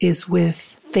earth is with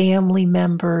family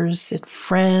members and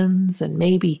friends and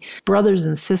maybe brothers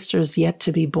and sisters yet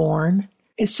to be born,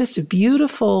 it's just a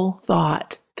beautiful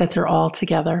thought that they're all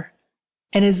together.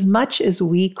 And as much as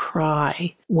we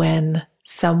cry when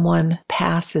someone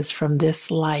passes from this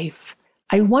life,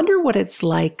 I wonder what it's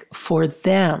like for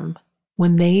them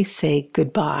when they say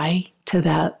goodbye to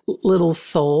that little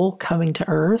soul coming to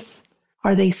earth.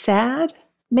 Are they sad?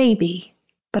 Maybe.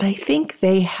 But I think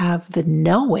they have the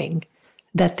knowing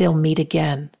that they'll meet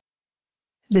again.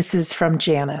 This is from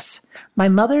Janice. My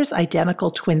mother's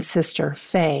identical twin sister,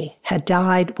 Faye, had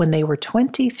died when they were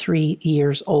 23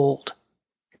 years old.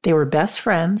 They were best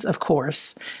friends, of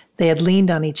course. They had leaned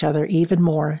on each other even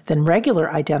more than regular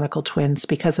identical twins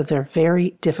because of their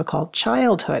very difficult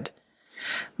childhood.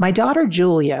 My daughter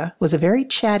Julia was a very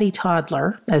chatty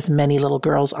toddler, as many little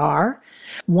girls are.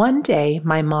 One day,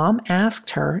 my mom asked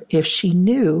her if she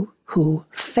knew who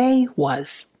Faye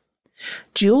was.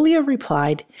 Julia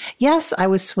replied, "Yes, I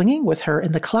was swinging with her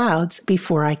in the clouds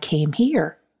before I came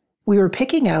here. We were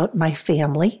picking out my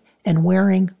family and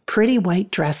wearing pretty white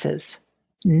dresses."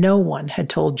 No one had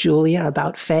told Julia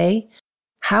about Faye.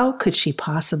 How could she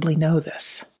possibly know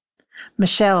this?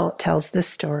 Michelle tells this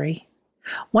story.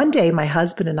 One day, my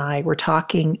husband and I were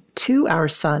talking to our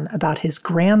son about his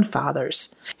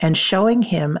grandfathers and showing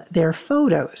him their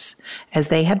photos as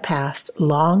they had passed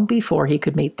long before he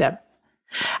could meet them.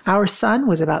 Our son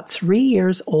was about 3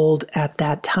 years old at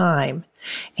that time,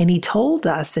 and he told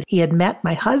us that he had met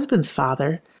my husband's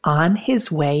father on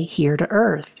his way here to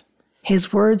Earth.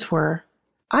 His words were,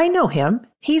 "I know him.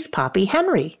 He's Poppy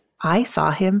Henry. I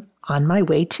saw him on my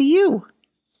way to you."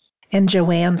 And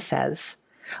Joanne says,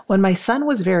 "When my son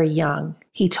was very young,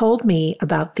 he told me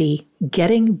about the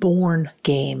Getting Born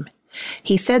game.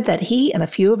 He said that he and a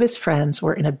few of his friends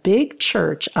were in a big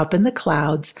church up in the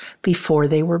clouds before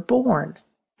they were born.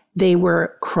 They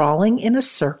were crawling in a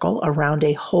circle around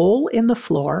a hole in the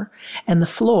floor, and the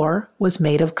floor was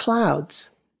made of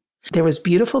clouds. There was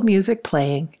beautiful music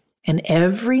playing, and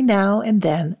every now and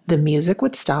then the music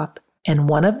would stop, and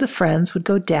one of the friends would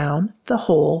go down the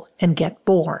hole and get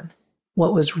born.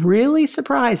 What was really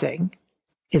surprising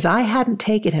is I hadn't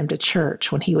taken him to church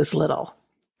when he was little,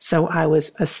 so I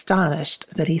was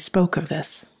astonished that he spoke of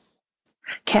this."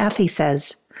 Kathy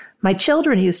says, "My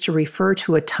children used to refer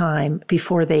to a time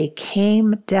before they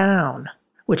came down,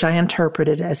 which I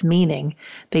interpreted as meaning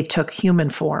they took human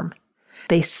form.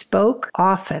 They spoke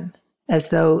often as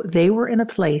though they were in a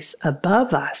place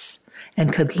above us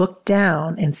and could look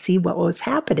down and see what was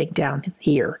happening down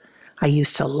here. I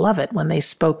used to love it when they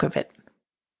spoke of it."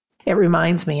 It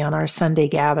reminds me, on our Sunday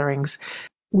gatherings,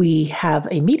 we have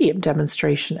a medium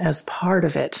demonstration as part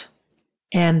of it.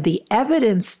 And the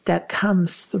evidence that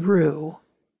comes through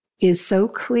is so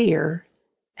clear,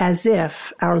 as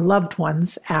if our loved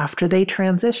ones, after they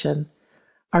transition,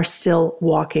 are still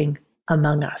walking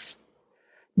among us.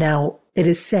 Now, it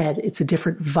is said it's a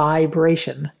different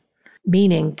vibration,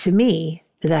 meaning to me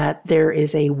that there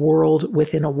is a world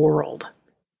within a world.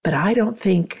 But I don't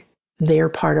think they're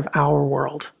part of our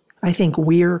world. I think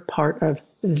we're part of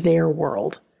their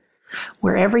world.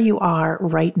 Wherever you are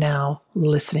right now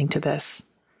listening to this,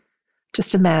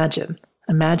 just imagine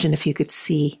if you could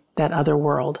see that other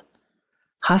world.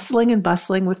 Hustling and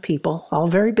bustling with people, all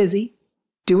very busy,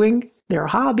 doing their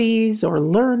hobbies or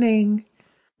learning,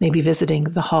 maybe visiting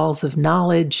the halls of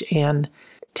knowledge and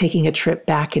taking a trip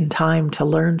back in time to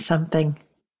learn something.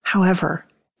 However,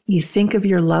 you think of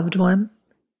your loved one,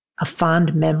 a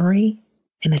fond memory,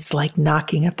 and it's like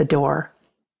knocking at the door.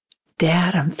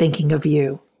 "Dad, I'm thinking of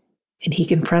you." And he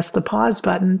can press the pause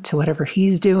button to whatever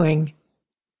he's doing.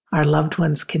 Our loved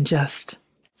ones can just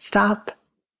stop,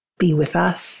 be with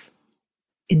us,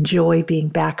 enjoy being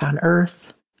back on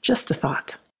Earth. Just a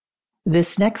thought.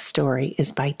 This next story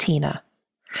is by Tina.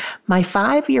 "My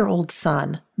 5-year-old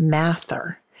son,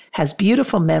 Mather, has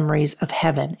beautiful memories of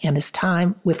heaven and his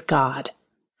time with God.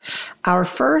 Our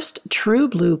first true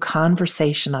blue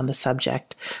conversation on the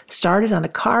subject started on a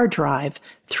car drive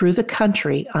through the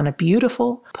country on a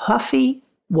beautiful, puffy,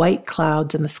 white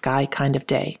clouds in the sky kind of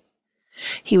day.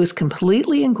 He was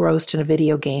completely engrossed in a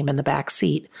video game in the back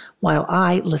seat while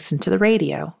I listened to the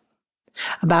radio.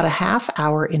 About a half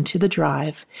hour into the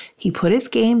drive, he put his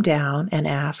game down and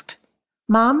asked,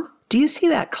 "Mom, do you see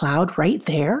that cloud right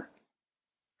there?"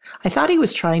 I thought he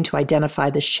was trying to identify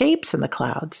the shapes in the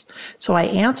clouds, so I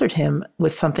answered him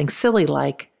with something silly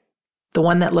like, "The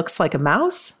one that looks like a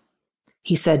mouse?"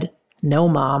 He said, "No,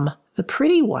 Mom, the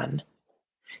pretty one."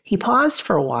 He paused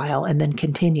for a while and then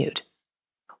continued,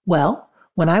 "Well,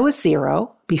 when I was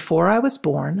 0, before I was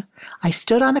born, I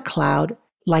stood on a cloud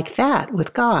like that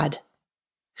with God."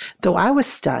 Though I was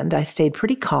stunned, I stayed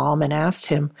pretty calm and asked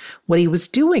him what he was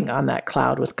doing on that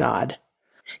cloud with God.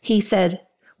 He said,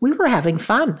 "We were having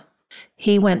fun."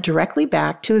 He went directly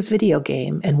back to his video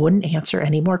game and wouldn't answer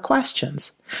any more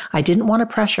questions. I didn't want to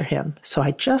pressure him, so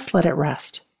I just let it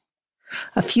rest.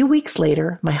 A few weeks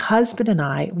later, my husband and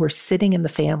I were sitting in the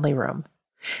family room.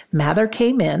 Mather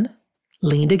came in,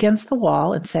 leaned against the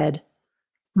wall, and said,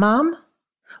 "Mom,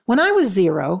 when I was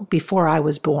 0, before I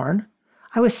was born,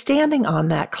 I was standing on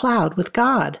that cloud with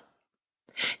God.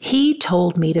 He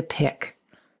told me to pick.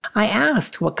 I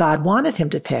asked what God wanted him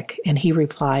to pick, and he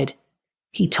replied,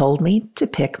 'He told me to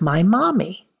pick my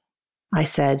mommy.' I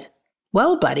said,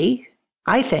 'Well, buddy,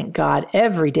 I thank God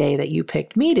every day that you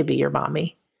picked me to be your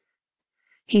mommy.'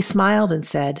 He smiled and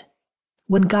said,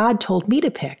 'When God told me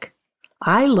to pick,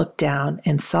 I looked down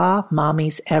and saw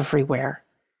mommies everywhere.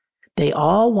 They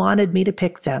all wanted me to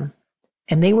pick them,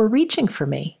 and they were reaching for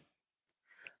me.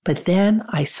 But then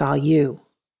I saw you.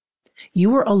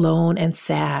 You were alone and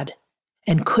sad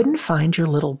and couldn't find your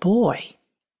little boy.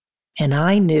 And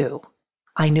I knew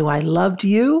I loved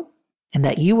you and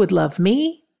that you would love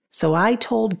me, so I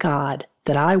told God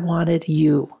that I wanted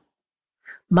you.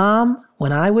 Mom,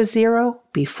 when I was 0,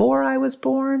 before I was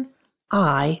born,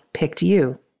 I picked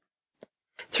you."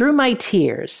 Through my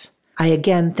tears, I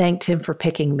again thanked him for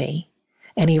picking me,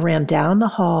 and he ran down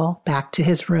the hall back to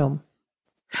his room.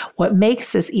 What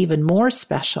makes this even more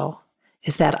special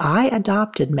is that I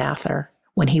adopted Mather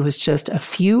when he was just a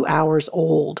few hours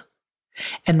old,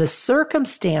 and the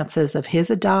circumstances of his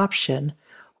adoption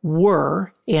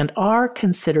were and are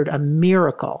considered a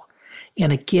miracle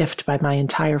and a gift by my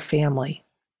entire family.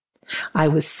 I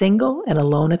was single and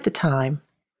alone at the time,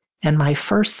 and my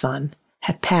first son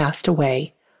had passed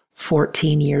away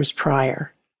 14 years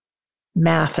prior.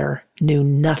 Mather knew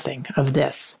nothing of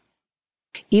this.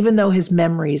 Even though his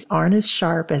memories aren't as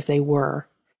sharp as they were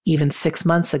even 6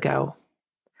 months ago,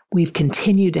 we've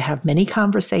continued to have many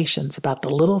conversations about the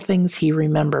little things he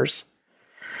remembers.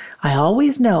 I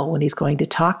always know when he's going to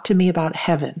talk to me about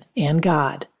heaven and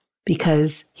God,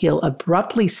 because he'll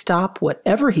abruptly stop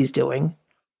whatever he's doing,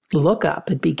 look up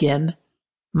and begin,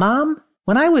 "Mom,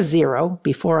 when I was 0,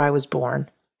 before I was born."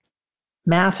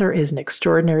 Mather is an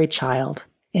extraordinary child,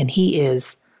 and he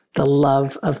is the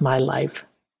love of my life.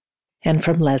 And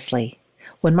from Leslie,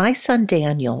 when my son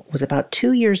Daniel was about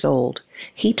 2 years old,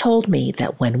 he told me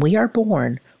that when we are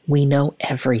born, we know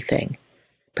everything.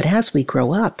 But as we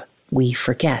grow up, we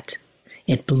forget.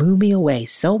 It blew me away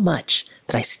so much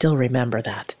that I still remember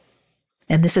that.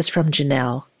 And this is from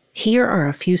Janelle. Here are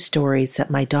a few stories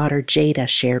that my daughter Jada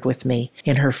shared with me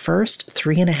in her first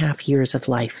 3.5 years of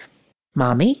life.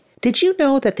 "Mommy, did you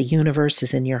know that the universe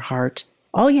is in your heart?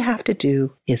 All you have to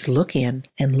do is look in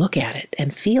and look at it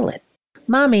and feel it.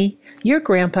 Mommy, your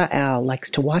Grandpa Al likes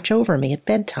to watch over me at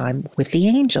bedtime with the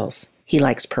angels. He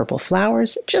likes purple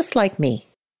flowers just like me.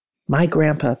 My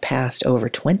grandpa passed over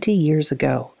 20 years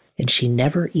ago, and she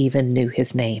never even knew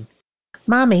his name.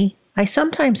 Mommy, I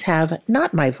sometimes have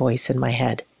not my voice in my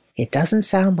head. It doesn't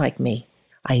sound like me.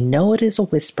 I know it is a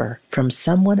whisper from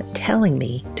someone telling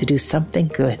me to do something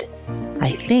good.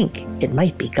 I think it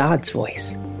might be God's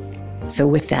voice." So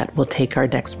with that, we'll take our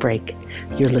next break.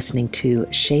 You're listening to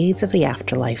Shades of the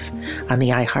Afterlife on the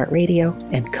iHeartRadio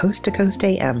and Coast to Coast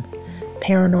AM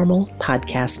Paranormal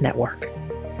Podcast Network.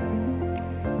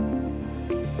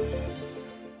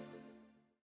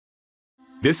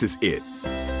 This is it.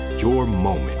 Your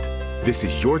moment. This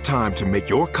is your time to make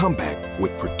your comeback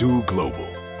with Purdue Global.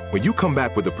 When you come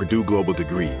back with a Purdue Global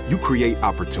degree, you create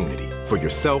opportunity for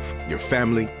yourself, your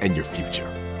family, and your future.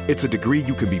 It's a degree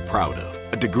you can be proud of,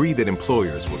 a degree that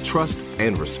employers will trust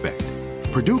and respect.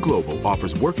 Purdue Global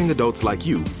offers working adults like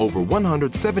you over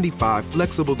 175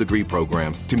 flexible degree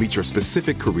programs to meet your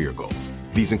specific career goals.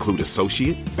 These include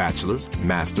associate, bachelor's,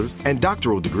 master's, and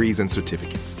doctoral degrees and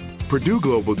certificates. Purdue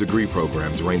Global degree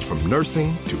programs range from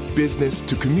nursing to business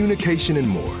to communication and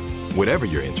more. Whatever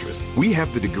your interest, we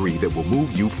have the degree that will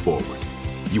move you forward.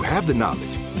 You have the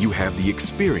knowledge, you have the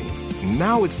experience.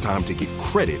 Now it's time to get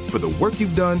credit for the work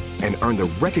you've done and earn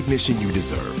the recognition you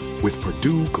deserve with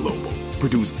Purdue Global,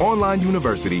 Purdue's online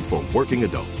university for working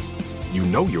adults. You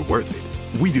know you're worth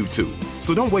it. We do too.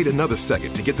 So don't wait another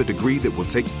second to get the degree that will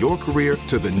take your career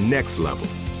to the next level.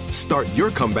 Start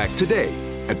your comeback today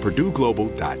at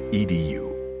PurdueGlobal.edu.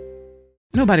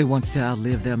 Nobody wants to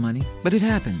outlive their money, but it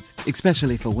happens,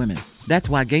 especially for women. That's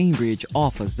why Gainbridge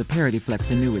offers the Parity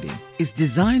Flex annuity. It's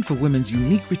designed for women's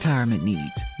unique retirement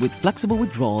needs, with flexible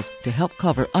withdrawals to help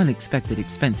cover unexpected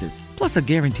expenses, plus a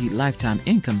guaranteed lifetime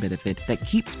income benefit that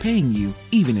keeps paying you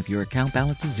even if your account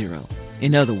balance is zero.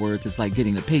 In other words, it's like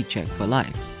getting a paycheck for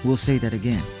life. We'll say that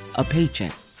again. A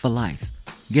paycheck for life.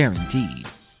 Guaranteed.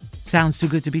 Sounds too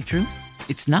good to be true?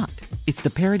 It's not. It's the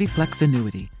Parity Flex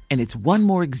annuity. And it's one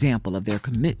more example of their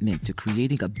commitment to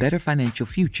creating a better financial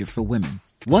future for women.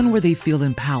 One where they feel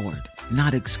empowered,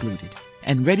 not excluded,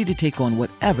 and ready to take on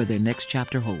whatever their next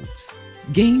chapter holds.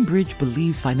 Gainbridge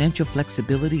believes financial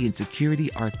flexibility and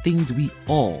security are things we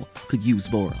all could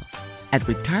use more of. At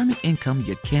retirement income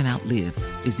you can't outlive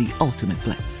is the ultimate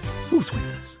flex. Who's with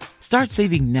us? Start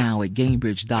saving now at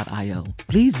Gainbridge.io.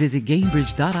 Please visit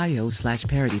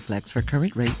Gainbridge.io/ParityFlex for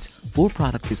current rates, for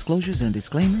product disclosures and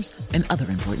disclaimers, and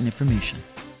other important information.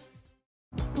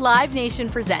 Live Nation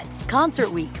presents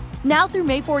Concert Week. Now through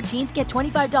May 14th, get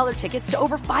 $25 tickets to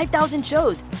over 5,000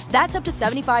 shows. That's up to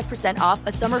 75% off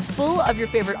a summer full of your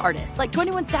favorite artists like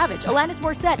 21 Savage, Alanis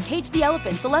Morissette, Cage the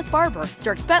Elephant, Celeste Barber,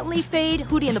 Dierks Bentley, Fade,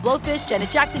 Hootie and the Blowfish,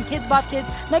 Janet Jackson, Kidz Bop Kids,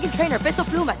 Meghan Trainor, Peso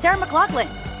Pluma, Sarah McLachlan.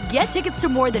 Get tickets to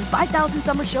more than 5,000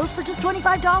 summer shows for just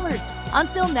 $25.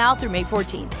 Until now through May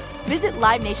 14th. Visit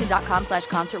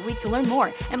LiveNation.com/Concert Week to learn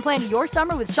more and plan your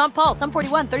summer with Sean Paul, Sum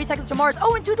 41, 30 Seconds to Mars,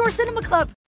 and Two Door Cinema Club.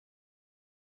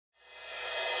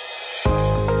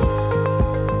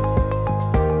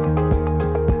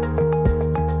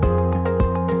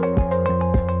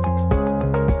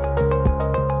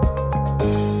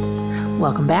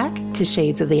 Welcome back to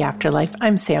Shades of the Afterlife.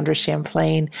 I'm Sandra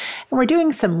Champlain, and we're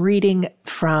doing some reading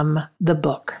from the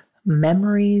book,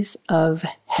 Memories of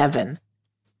Heaven.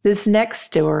 This next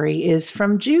story is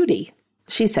from Judy.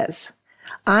 She says,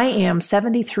 I am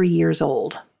 73 years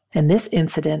old, and this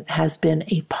incident has been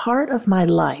a part of my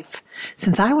life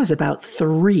since I was about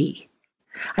 3.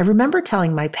 I remember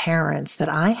telling my parents that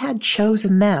I had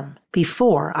chosen them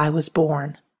before I was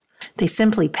born. They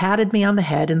simply patted me on the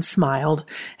head and smiled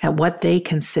at what they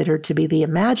considered to be the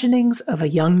imaginings of a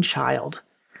young child.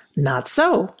 Not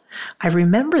so. I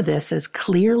remember this as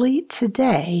clearly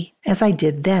today as I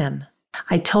did then.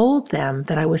 I told them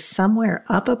that I was somewhere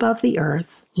up above the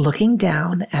earth, looking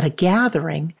down at a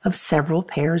gathering of several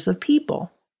pairs of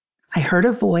people. I heard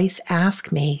a voice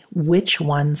ask me which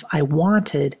ones I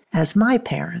wanted as my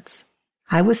parents.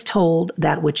 I was told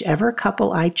that whichever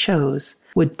couple I chose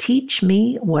would teach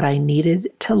me what I needed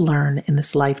to learn in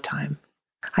this lifetime.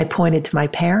 I pointed to my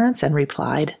parents and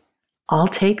replied, I'll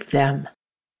take them.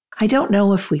 I don't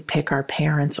know if we pick our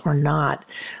parents or not,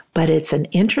 but it's an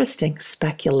interesting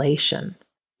speculation.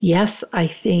 Yes, I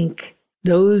think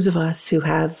those of us who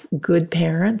have good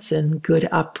parents and good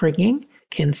upbringing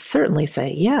can certainly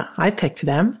say, yeah, I picked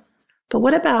them. But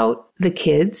what about the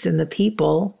kids and the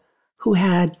people who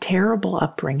had terrible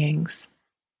upbringings?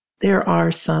 There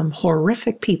are some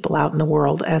horrific people out in the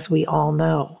world, as we all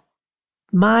know.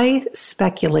 My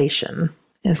speculation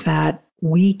is that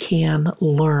we can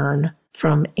learn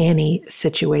from any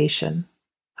situation.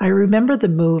 I remember the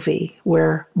movie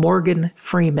where Morgan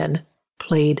Freeman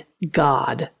played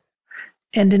God.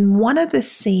 And in one of the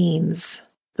scenes,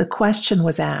 the question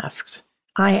was asked.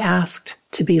 I asked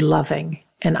to be loving,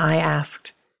 and I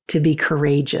asked to be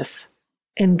courageous.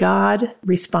 And God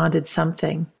responded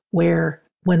something where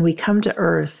when we come to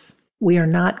earth, we are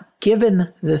not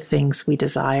given the things we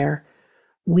desire.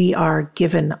 We are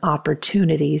given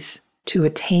opportunities to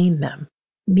attain them.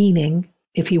 Meaning,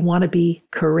 if you want to be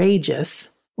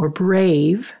courageous or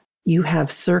brave, you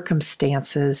have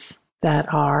circumstances that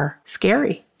are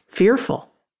scary, fearful.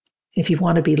 If you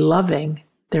want to be loving,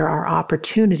 there are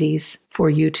opportunities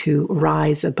for you to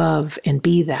rise above and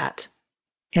be that.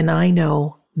 And I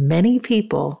know many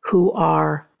people who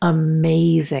are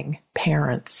amazing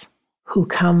parents who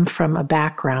come from a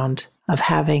background of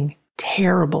having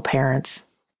terrible parents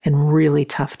and really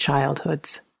tough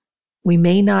childhoods. We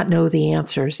may not know the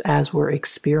answers as we're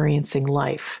experiencing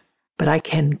life, but I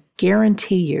can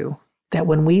guarantee you that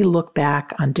when we look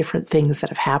back on different things that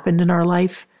have happened in our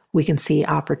life, we can see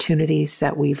opportunities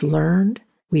that we've learned,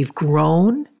 we've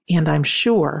grown, and I'm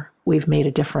sure we've made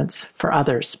a difference for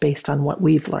others based on what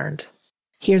we've learned.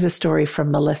 Here's a story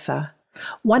from Melissa.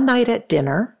 One night at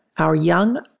dinner, our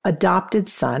young adopted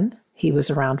son, he was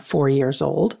around 4 years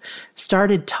old,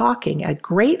 started talking at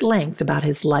great length about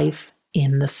his life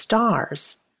in the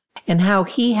stars and how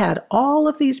he had all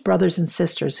of these brothers and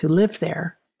sisters who lived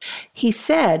there, He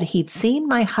said he'd seen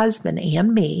my husband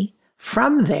and me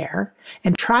from there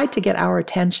and tried to get our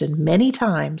attention many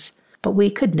times, but we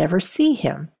could never see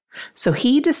him. So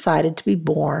he decided to be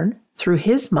born through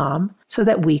his mom so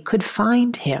that we could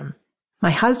find him. My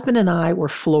husband and I were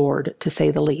floored, to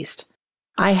say the least.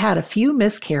 I had a few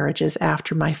miscarriages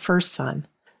after my first son.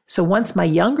 So once my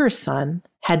younger son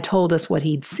had told us what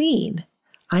he'd seen,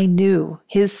 I knew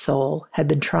his soul had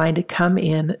been trying to come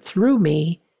in through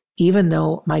me, even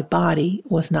though my body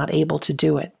was not able to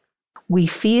do it. We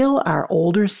feel our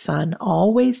older son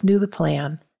always knew the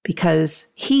plan because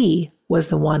he was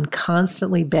the one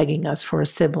constantly begging us for a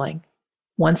sibling.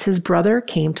 Once his brother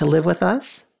came to live with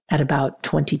us at about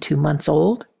 22 months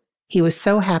old, he was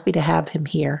so happy to have him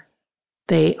here.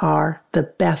 They are the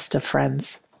best of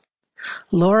friends.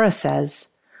 Laura says,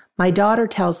 "My daughter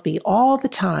tells me all the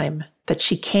time that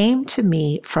she came to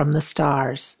me from the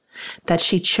stars, that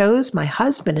she chose my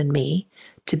husband and me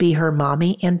to be her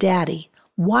mommy and daddy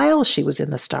while she was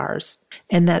in the stars,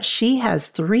 and that she has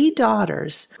 3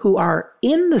 daughters who are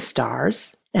in the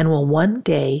stars and will one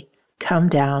day come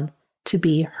down to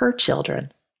be her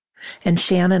children." And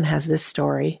Shannon has this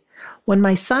story. "When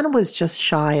my son was just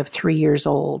shy of 3 years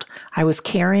old, I was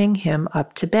carrying him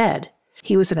up to bed.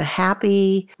 He was in a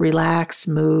happy, relaxed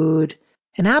mood,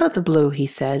 and out of the blue he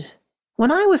said,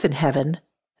 'When I was in heaven,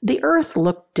 the earth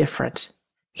looked different.'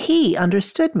 He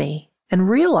understood me and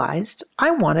realized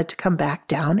I wanted to come back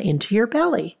down into your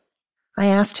belly. I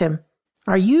asked him,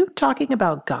 'Are you talking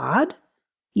about God?'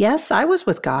 'Yes, I was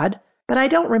with God, but I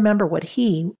don't remember what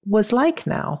he was like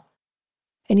now.'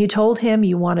 'And you told him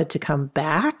you wanted to come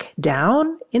back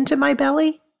down into my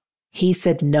belly?' He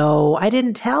said, 'No, I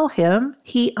didn't tell him.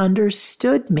 He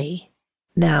understood me.'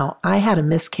 Now, I had a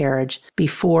miscarriage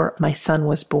before my son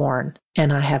was born,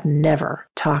 and I have never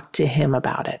talked to him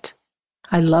about it.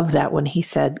 I love that when he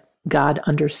said, 'God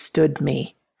understood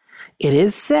me.' It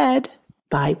is said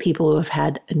by people who have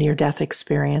had near-death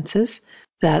experiences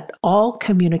that all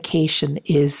communication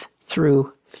is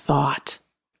through thought.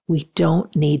 We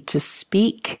don't need to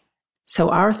speak. So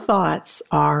our thoughts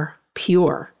are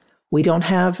pure. We don't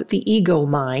have the ego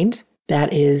mind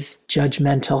that is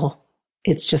judgmental.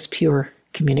 It's just pure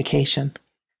communication.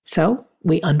 So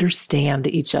we understand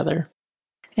each other.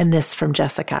 And this from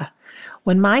Jessica.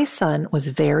 "When my son was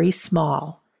very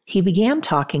small, he began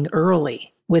talking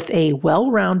early with a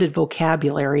well-rounded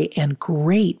vocabulary and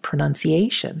great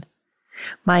pronunciation.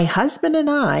 My husband and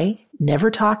I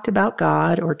never talked about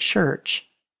God or church.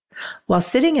 While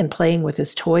sitting and playing with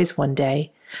his toys one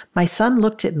day, my son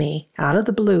looked at me out of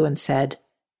the blue and said,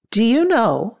 'Do you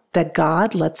know that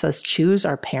God lets us choose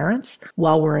our parents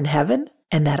while we're in heaven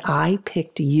and that I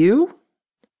picked you?'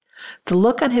 The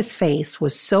look on his face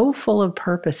was so full of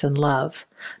purpose and love,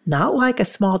 not like a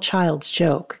small child's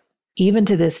joke. Even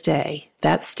to this day,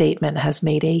 that statement has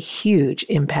made a huge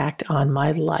impact on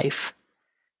my life."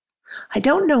 I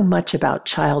don't know much about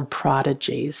child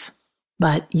prodigies,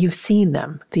 but you've seen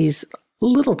them, these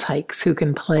little tykes who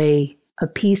can play a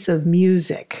piece of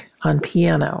music on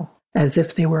piano as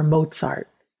if they were Mozart,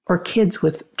 or kids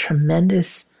with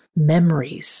tremendous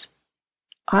memories.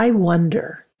 I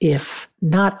wonder if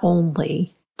not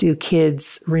only do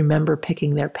kids remember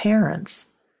picking their parents,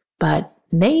 but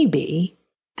maybe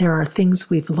there are things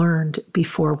we've learned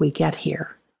before we get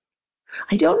here.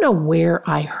 I don't know where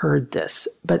I heard this,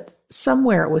 but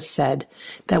somewhere it was said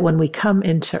that when we come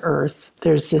into Earth,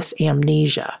 there's this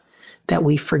amnesia that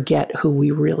we forget who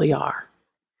we really are.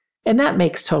 And that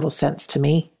makes total sense to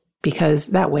me, because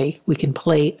that way we can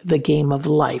play the game of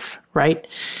life, right?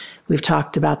 We've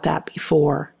talked about that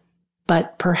before.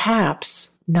 But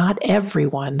perhaps not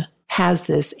everyone has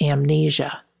this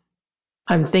amnesia.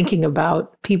 I'm thinking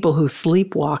about people who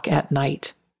sleepwalk at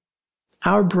night.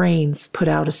 Our brains put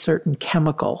out a certain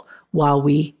chemical while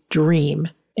we dream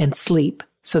and sleep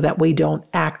so that we don't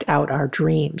act out our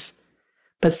dreams.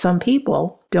 But some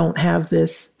people don't have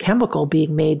this chemical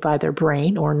being made by their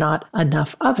brain or not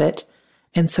enough of it,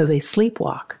 and so they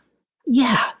sleepwalk.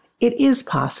 Yeah, it is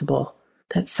possible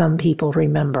that some people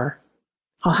remember.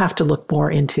 I'll have to look more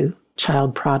into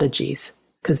child prodigies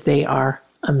because they are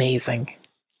amazing.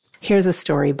 Here's a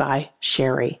story by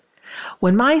Sherry.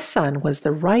 "When my son was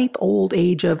the ripe old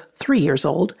age of 3 years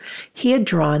old, he had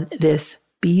drawn this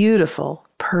beautiful,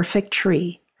 perfect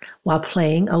tree while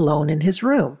playing alone in his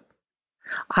room.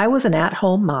 I was an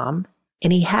at-home mom,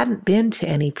 and he hadn't been to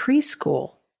any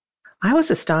preschool. I was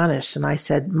astonished, and I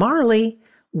said, 'Marley,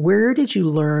 where did you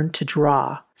learn to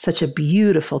draw such a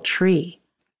beautiful tree?'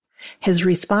 His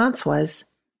response was,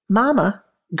 'Mama,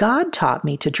 God taught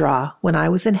me to draw when I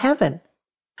was in heaven.'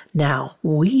 Now,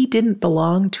 we didn't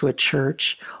belong to a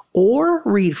church or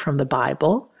read from the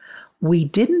Bible. We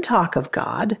didn't talk of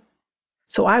God.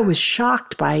 So I was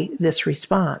shocked by this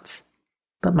response,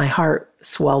 but my heart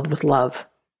swelled with love.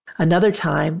 Another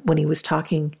time, when he was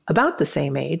talking about the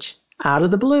same age, out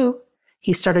of the blue,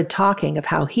 he started talking of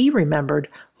how he remembered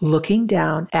looking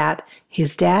down at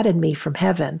his dad and me from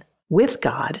heaven with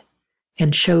God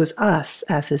and chose us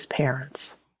as his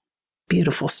parents.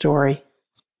 Beautiful story.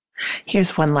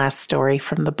 Here's one last story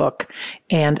from the book,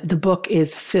 and the book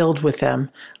is filled with them.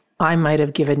 I might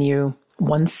have given you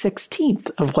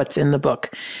 1/16 of what's in the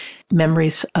book.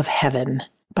 Memories of Heaven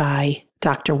by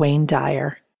Dr. Wayne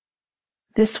Dyer.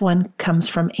 This one comes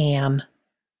from Anne.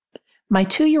 My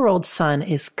 2-year-old son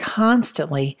is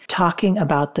constantly talking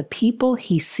about the people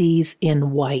he sees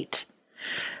in white.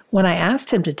 When I asked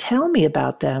him to tell me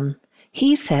about them,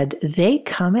 he said they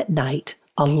come at night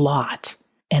a lot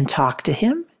and talk to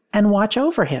him and watch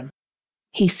over him.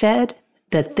 He said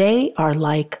that they are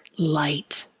like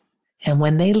light, and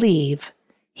when they leave,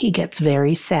 he gets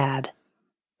very sad.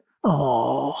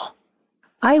 Oh,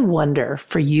 I wonder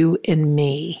for you and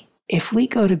me, if we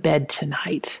go to bed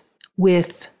tonight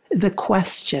with the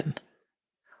question,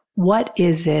 what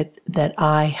is it that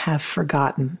I have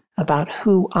forgotten about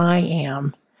who I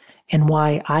am and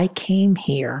why I came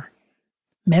here?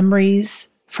 Memories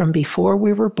from before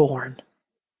we were born.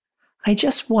 I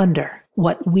just wonder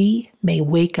what we may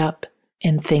wake up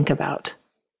and think about.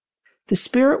 The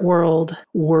spirit world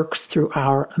works through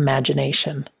our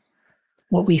imagination.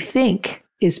 What we think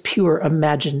is pure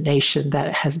imagination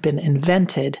that has been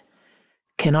invented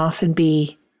can often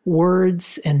be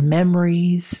words and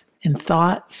memories and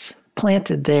thoughts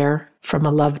planted there from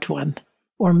a loved one,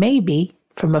 or maybe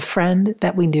from a friend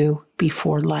that we knew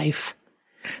before life.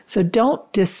 So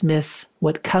don't dismiss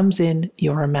what comes in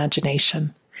your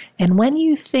imagination. And when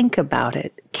you think about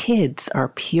it, kids are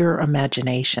pure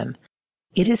imagination.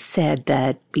 It is said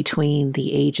that between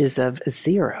the ages of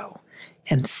 0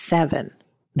 and 7,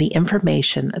 the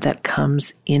information that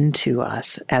comes into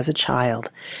us as a child,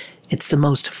 it's the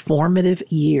most formative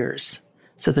years.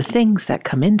 So the things that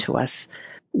come into us,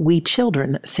 we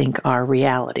children think are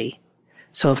reality.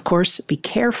 So of course, be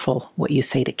careful what you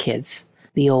say to kids.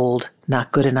 The old,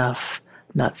 not good enough,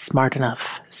 not smart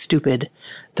enough, stupid.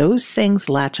 Those things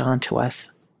latch onto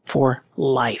us for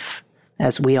life,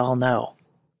 as we all know.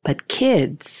 But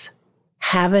kids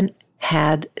haven't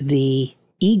had the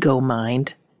ego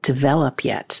mind develop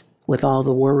yet with all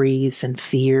the worries and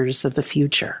fears of the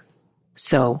future.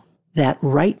 So that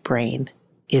right brain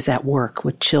is at work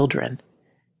with children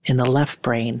and the left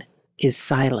brain is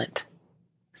silent.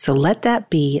 So let that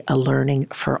be a learning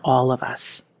for all of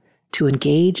us to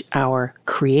engage our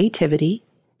creativity,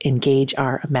 engage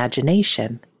our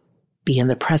imagination, be in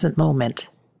the present moment,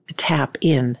 to tap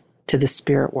in to the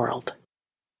spirit world.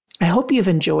 I hope you've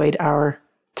enjoyed our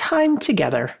time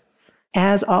together.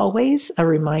 As always, a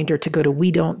reminder to go to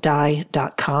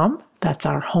WeDon'tDie.com. That's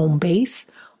our home base.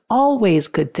 Always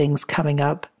good things coming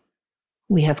up.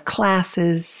 We have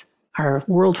classes, our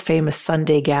world-famous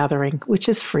Sunday gathering, which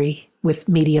is free with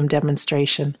medium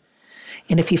demonstration.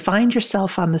 And if you find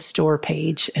yourself on the store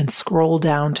page and scroll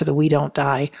down to the We Don't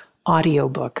Die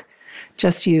audiobook,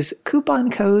 just use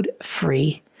coupon code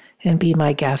FREE and be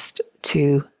my guest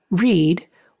to read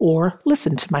or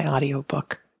listen to my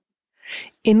audiobook.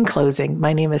 In closing,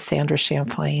 my name is Sandra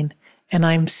Champlain, and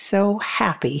I'm so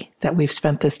happy that we've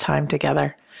spent this time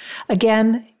together.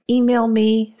 Again, email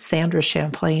me,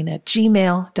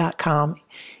 sandrachamplain@gmail.com,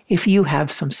 if you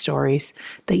have some stories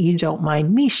that you don't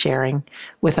mind me sharing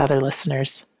with other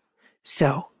listeners.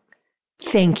 So,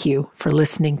 thank you for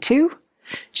listening to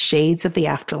Shades of the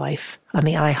Afterlife on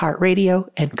the iHeartRadio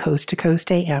and Coast to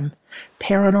Coast AM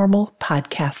Paranormal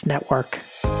Podcast Network.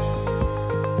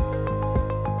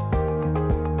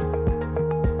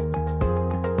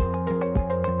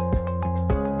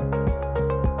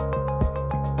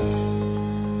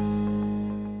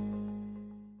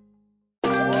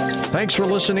 Thanks for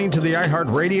listening to the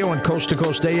iHeartRadio and Coast to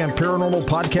Coast AM Paranormal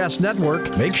Podcast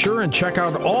Network. Make sure and check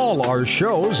out all our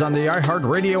shows on the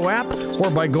iHeartRadio app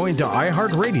or by going to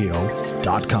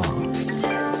iHeartRadio.com.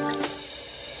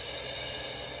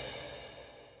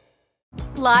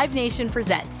 Live Nation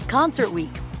presents Concert Week.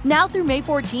 Now through May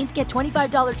 14th, get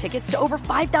 $25 tickets to over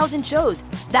 5,000 shows.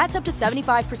 That's up to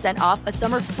 75% off a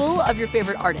summer full of your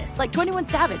favorite artists like 21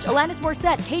 Savage, Alanis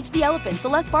Morissette, Cage the Elephant,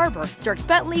 Celeste Barber, Dierks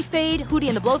Bentley, Fade, Hootie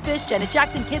and the Blowfish, Janet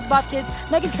Jackson, Kidz Bop Kids,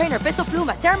 Meghan Trainor, Peso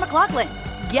Pluma, Sarah McLachlan.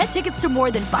 Get tickets to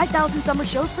more than 5,000 summer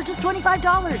shows for just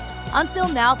 $25. Until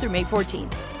now through May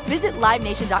 14th. Visit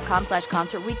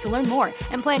LiveNation.com/Concert Week to learn more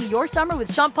and plan your summer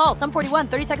with Sean Paul, Sum 41,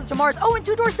 30 Seconds to Mars, and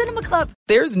Two Door Cinema Club.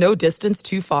 There's no distance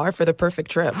too far for the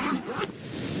perfect trip.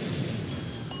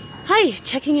 Hi,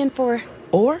 checking in for...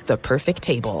 Or the perfect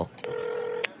table.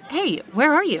 Hey,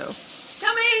 where are you?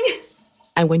 Coming!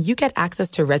 And when you get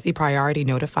access to Resi Priority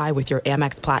Notify with your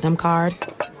Amex Platinum card...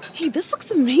 Hey, this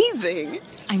looks amazing.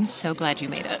 I'm so glad you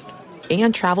made it.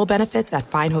 And travel benefits at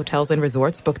fine hotels and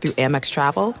resorts booked through Amex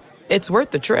Travel, it's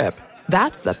worth the trip.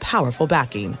 That's the powerful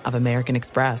backing of American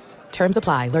Express. Terms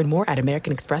apply. Learn more at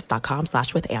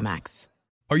americanexpress.com/withAmex.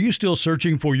 Are you still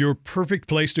searching for your perfect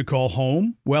place to call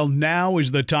home? Well, now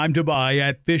is the time to buy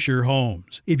at Fisher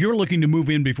Homes. If you're looking to move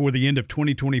in before the end of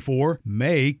 2024,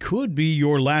 May could be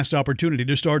your last opportunity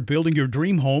to start building your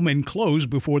dream home and close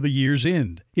before the year's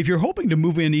end. If you're hoping to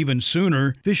move in even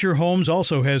sooner, Fisher Homes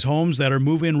also has homes that are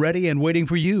move-in ready and waiting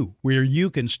for you, where you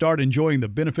can start enjoying the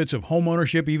benefits of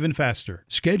homeownership even faster.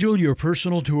 Schedule your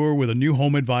personal tour with a new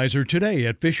home advisor today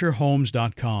at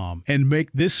FisherHomes.com and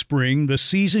make this spring the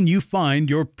season you find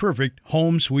your perfect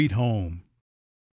home sweet home.